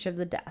for each of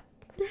the deaths.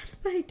 Death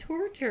by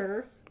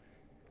torture?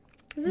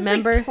 Is this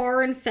Remember, like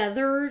tar and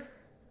feather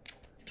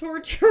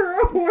torture?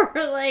 Or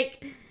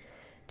like...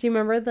 Do you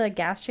remember the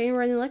gas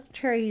chamber and the electric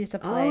chair he used to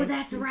play? Oh,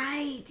 that's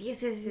right.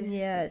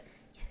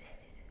 Yes.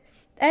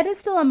 Ed is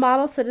still a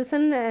model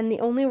citizen, and the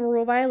only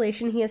rule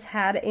violation he has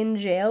had in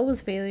jail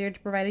was failure to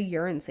provide a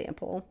urine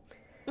sample.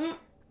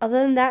 Other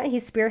than that, he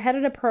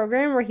spearheaded a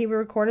program where he would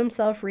record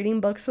himself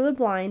reading books for the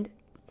blind,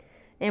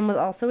 and was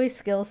also a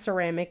skilled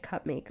ceramic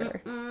cup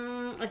maker.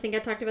 I think I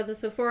talked about this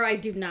before. I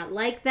do not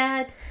like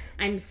that.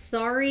 I'm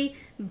sorry,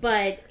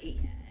 but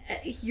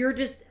you're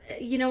just,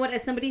 you know what,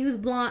 as somebody who's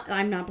blind,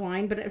 I'm not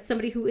blind, but as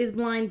somebody who is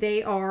blind,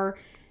 they are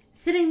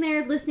sitting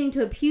there listening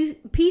to a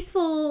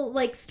peaceful,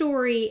 like,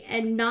 story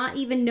and not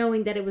even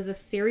knowing that it was a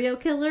serial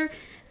killer.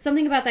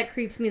 Something about that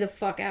creeps me the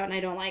fuck out, and I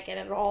don't like it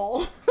at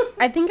all.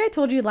 I think I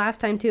told you last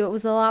time, too, it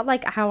was a lot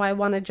like how I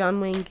want a John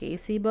Wayne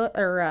Gacy book,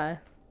 or,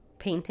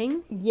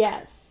 painting.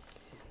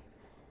 Yes.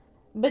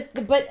 But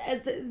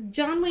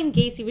John Wayne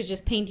Gacy was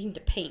just painting to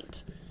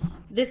paint.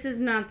 This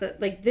is not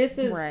this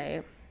is...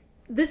 Right.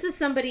 This is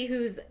somebody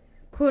who's,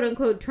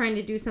 quote-unquote, trying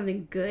to do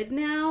something good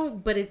now,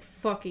 but it's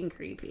fucking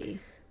creepy.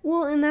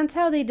 Well, and that's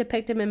how they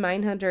depict him in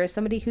Mindhunter, as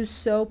somebody who's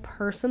so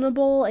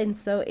personable and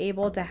so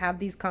able to have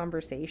these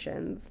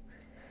conversations.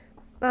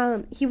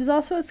 He was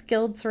also a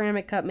skilled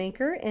ceramic cup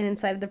maker, and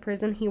inside of the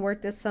prison, he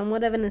worked as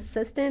somewhat of an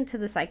assistant to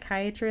the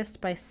psychiatrist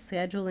by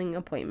scheduling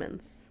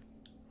appointments.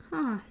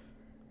 Huh.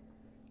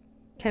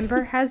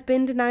 Kemper has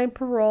been denied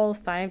parole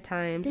 5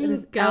 times and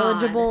is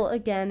eligible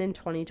again in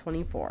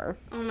 2024.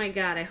 Oh my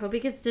god, I hope he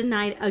gets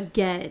denied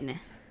again.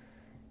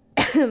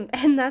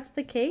 And that's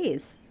the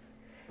case.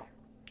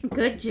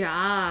 Good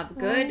job.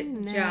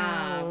 Good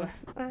job.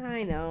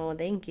 I know.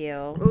 Thank you.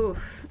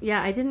 Oof.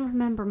 Yeah, I didn't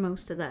remember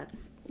most of that.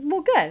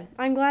 Well, good.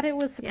 I'm glad it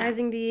was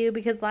surprising to you,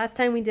 because last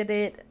time we did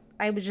it,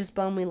 I was just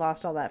bummed we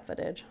lost all that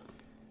footage.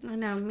 I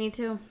know, me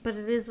too. But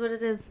it is what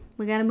it is.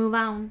 We gotta move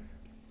on.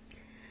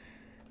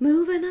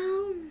 Moving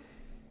on.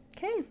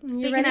 Okay.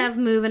 Speaking of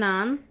moving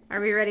on, are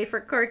we ready for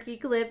quirky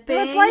clippings?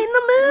 Let's lighten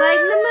the mood.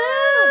 Lighten the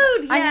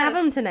mood. Yes. I have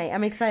them tonight.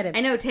 I'm excited.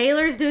 I know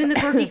Taylor's doing the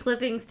quirky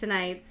clippings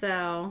tonight,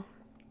 so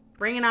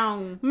bring it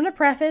on. I'm gonna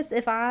preface,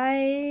 if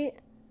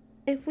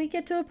we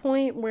get to a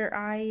point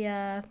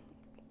where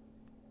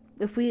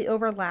if we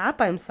overlap,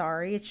 I'm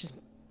sorry. It's just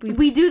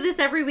we do this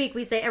every week.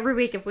 We say every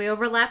week if we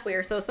overlap, we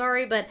are so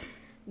sorry, but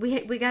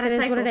we got to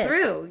cycle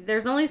through.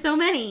 There's only so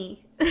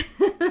many.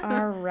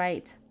 All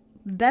right.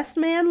 Best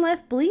man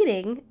left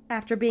bleeding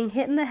after being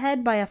hit in the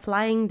head by a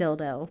flying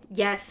dildo.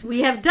 Yes,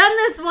 we have done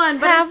this one,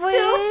 but Have it's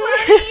still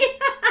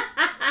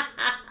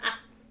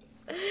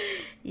funny.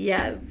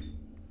 Yes.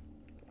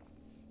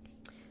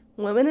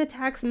 Woman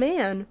attacks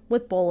man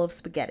with bowl of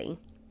spaghetti.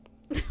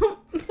 What?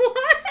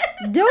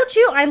 Don't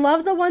you? I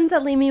love the ones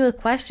that leave me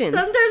with questions.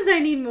 Sometimes I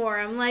need more.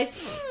 I'm like,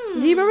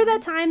 Do you remember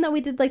that time that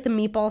we did like the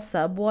meatball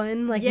sub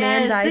one? Like, yes,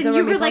 man dies and over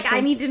you were meatball like, sub? I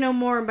need to know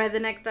more. And by the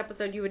next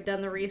episode, you had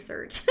done the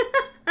research.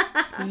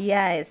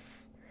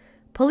 Yes.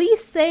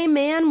 Police say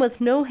man with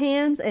no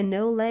hands and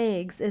no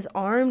legs is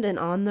armed and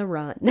on the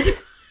run.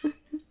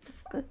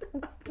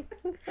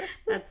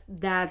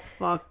 That's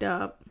fucked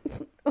up.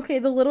 Okay,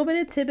 the little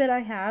bit of tidbit I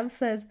have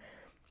says,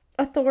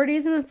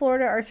 authorities in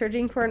Florida are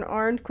searching for an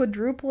armed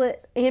quadruplet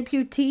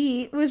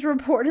amputee who has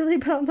reportedly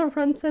been on the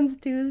run since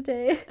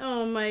Tuesday.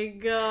 Oh my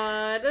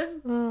god.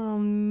 Oh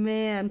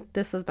man,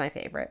 this is my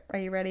favorite. Are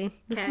you ready?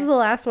 This Okay. is the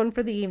last one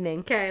for the evening.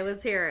 Okay,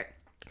 let's hear it.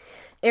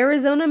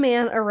 Arizona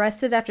man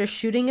arrested after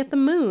shooting at the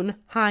moon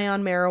high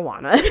on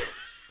marijuana.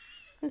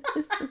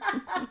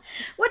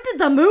 What did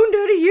the moon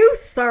do to you,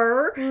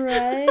 sir?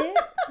 Right?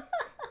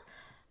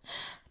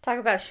 Talk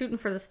about shooting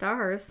for the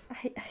stars.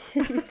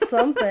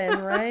 Something,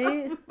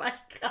 right? Oh my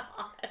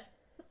god.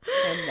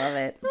 I love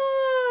it.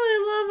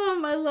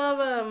 Oh, I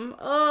love him.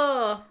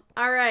 Oh,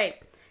 all right.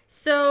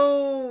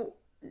 So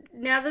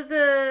now that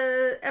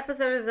the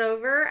episode is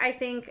over, I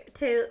think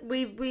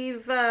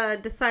we've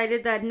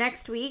decided that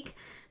next week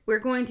we're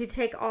going to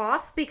take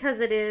off because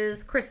it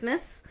is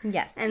Christmas.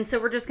 Yes. And so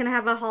we're just going to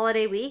have a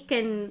holiday week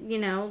and,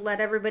 let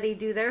everybody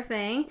do their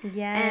thing.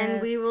 Yes.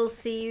 And we will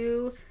see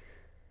you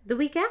the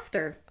week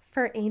after.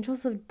 For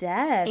Angels of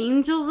Death.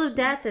 Angels of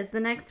Death is the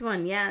next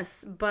one,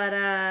 yes.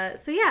 But,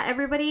 so yeah,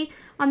 everybody,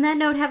 on that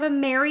note, have a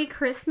Merry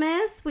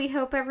Christmas. We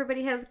hope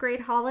everybody has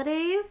great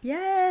holidays.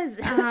 Yes.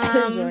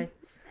 Enjoy.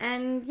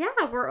 And yeah,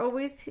 we're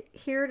always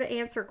here to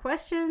answer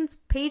questions,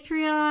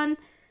 Patreon,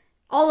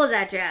 all of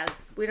that jazz.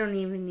 We don't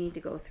even need to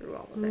go through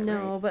all of it.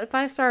 No, right? but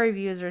 5-star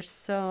reviews are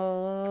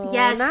so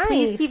yes, nice.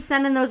 please keep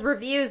sending those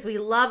reviews. We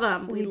love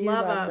them. We do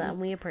love them.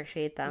 We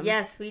appreciate them.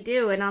 Yes, we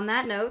do. And on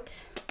that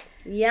note,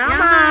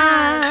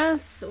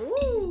 Yamas!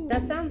 Ooh.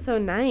 That sounds so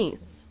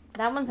nice.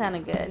 That one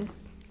sounded good.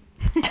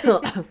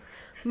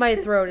 My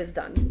throat is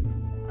done.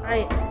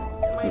 My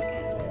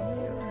goodness,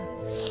 too.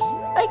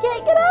 I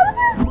can't get out of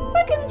this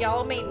fucking...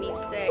 Y'all made me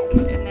sick,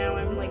 and now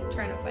I'm like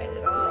trying to fight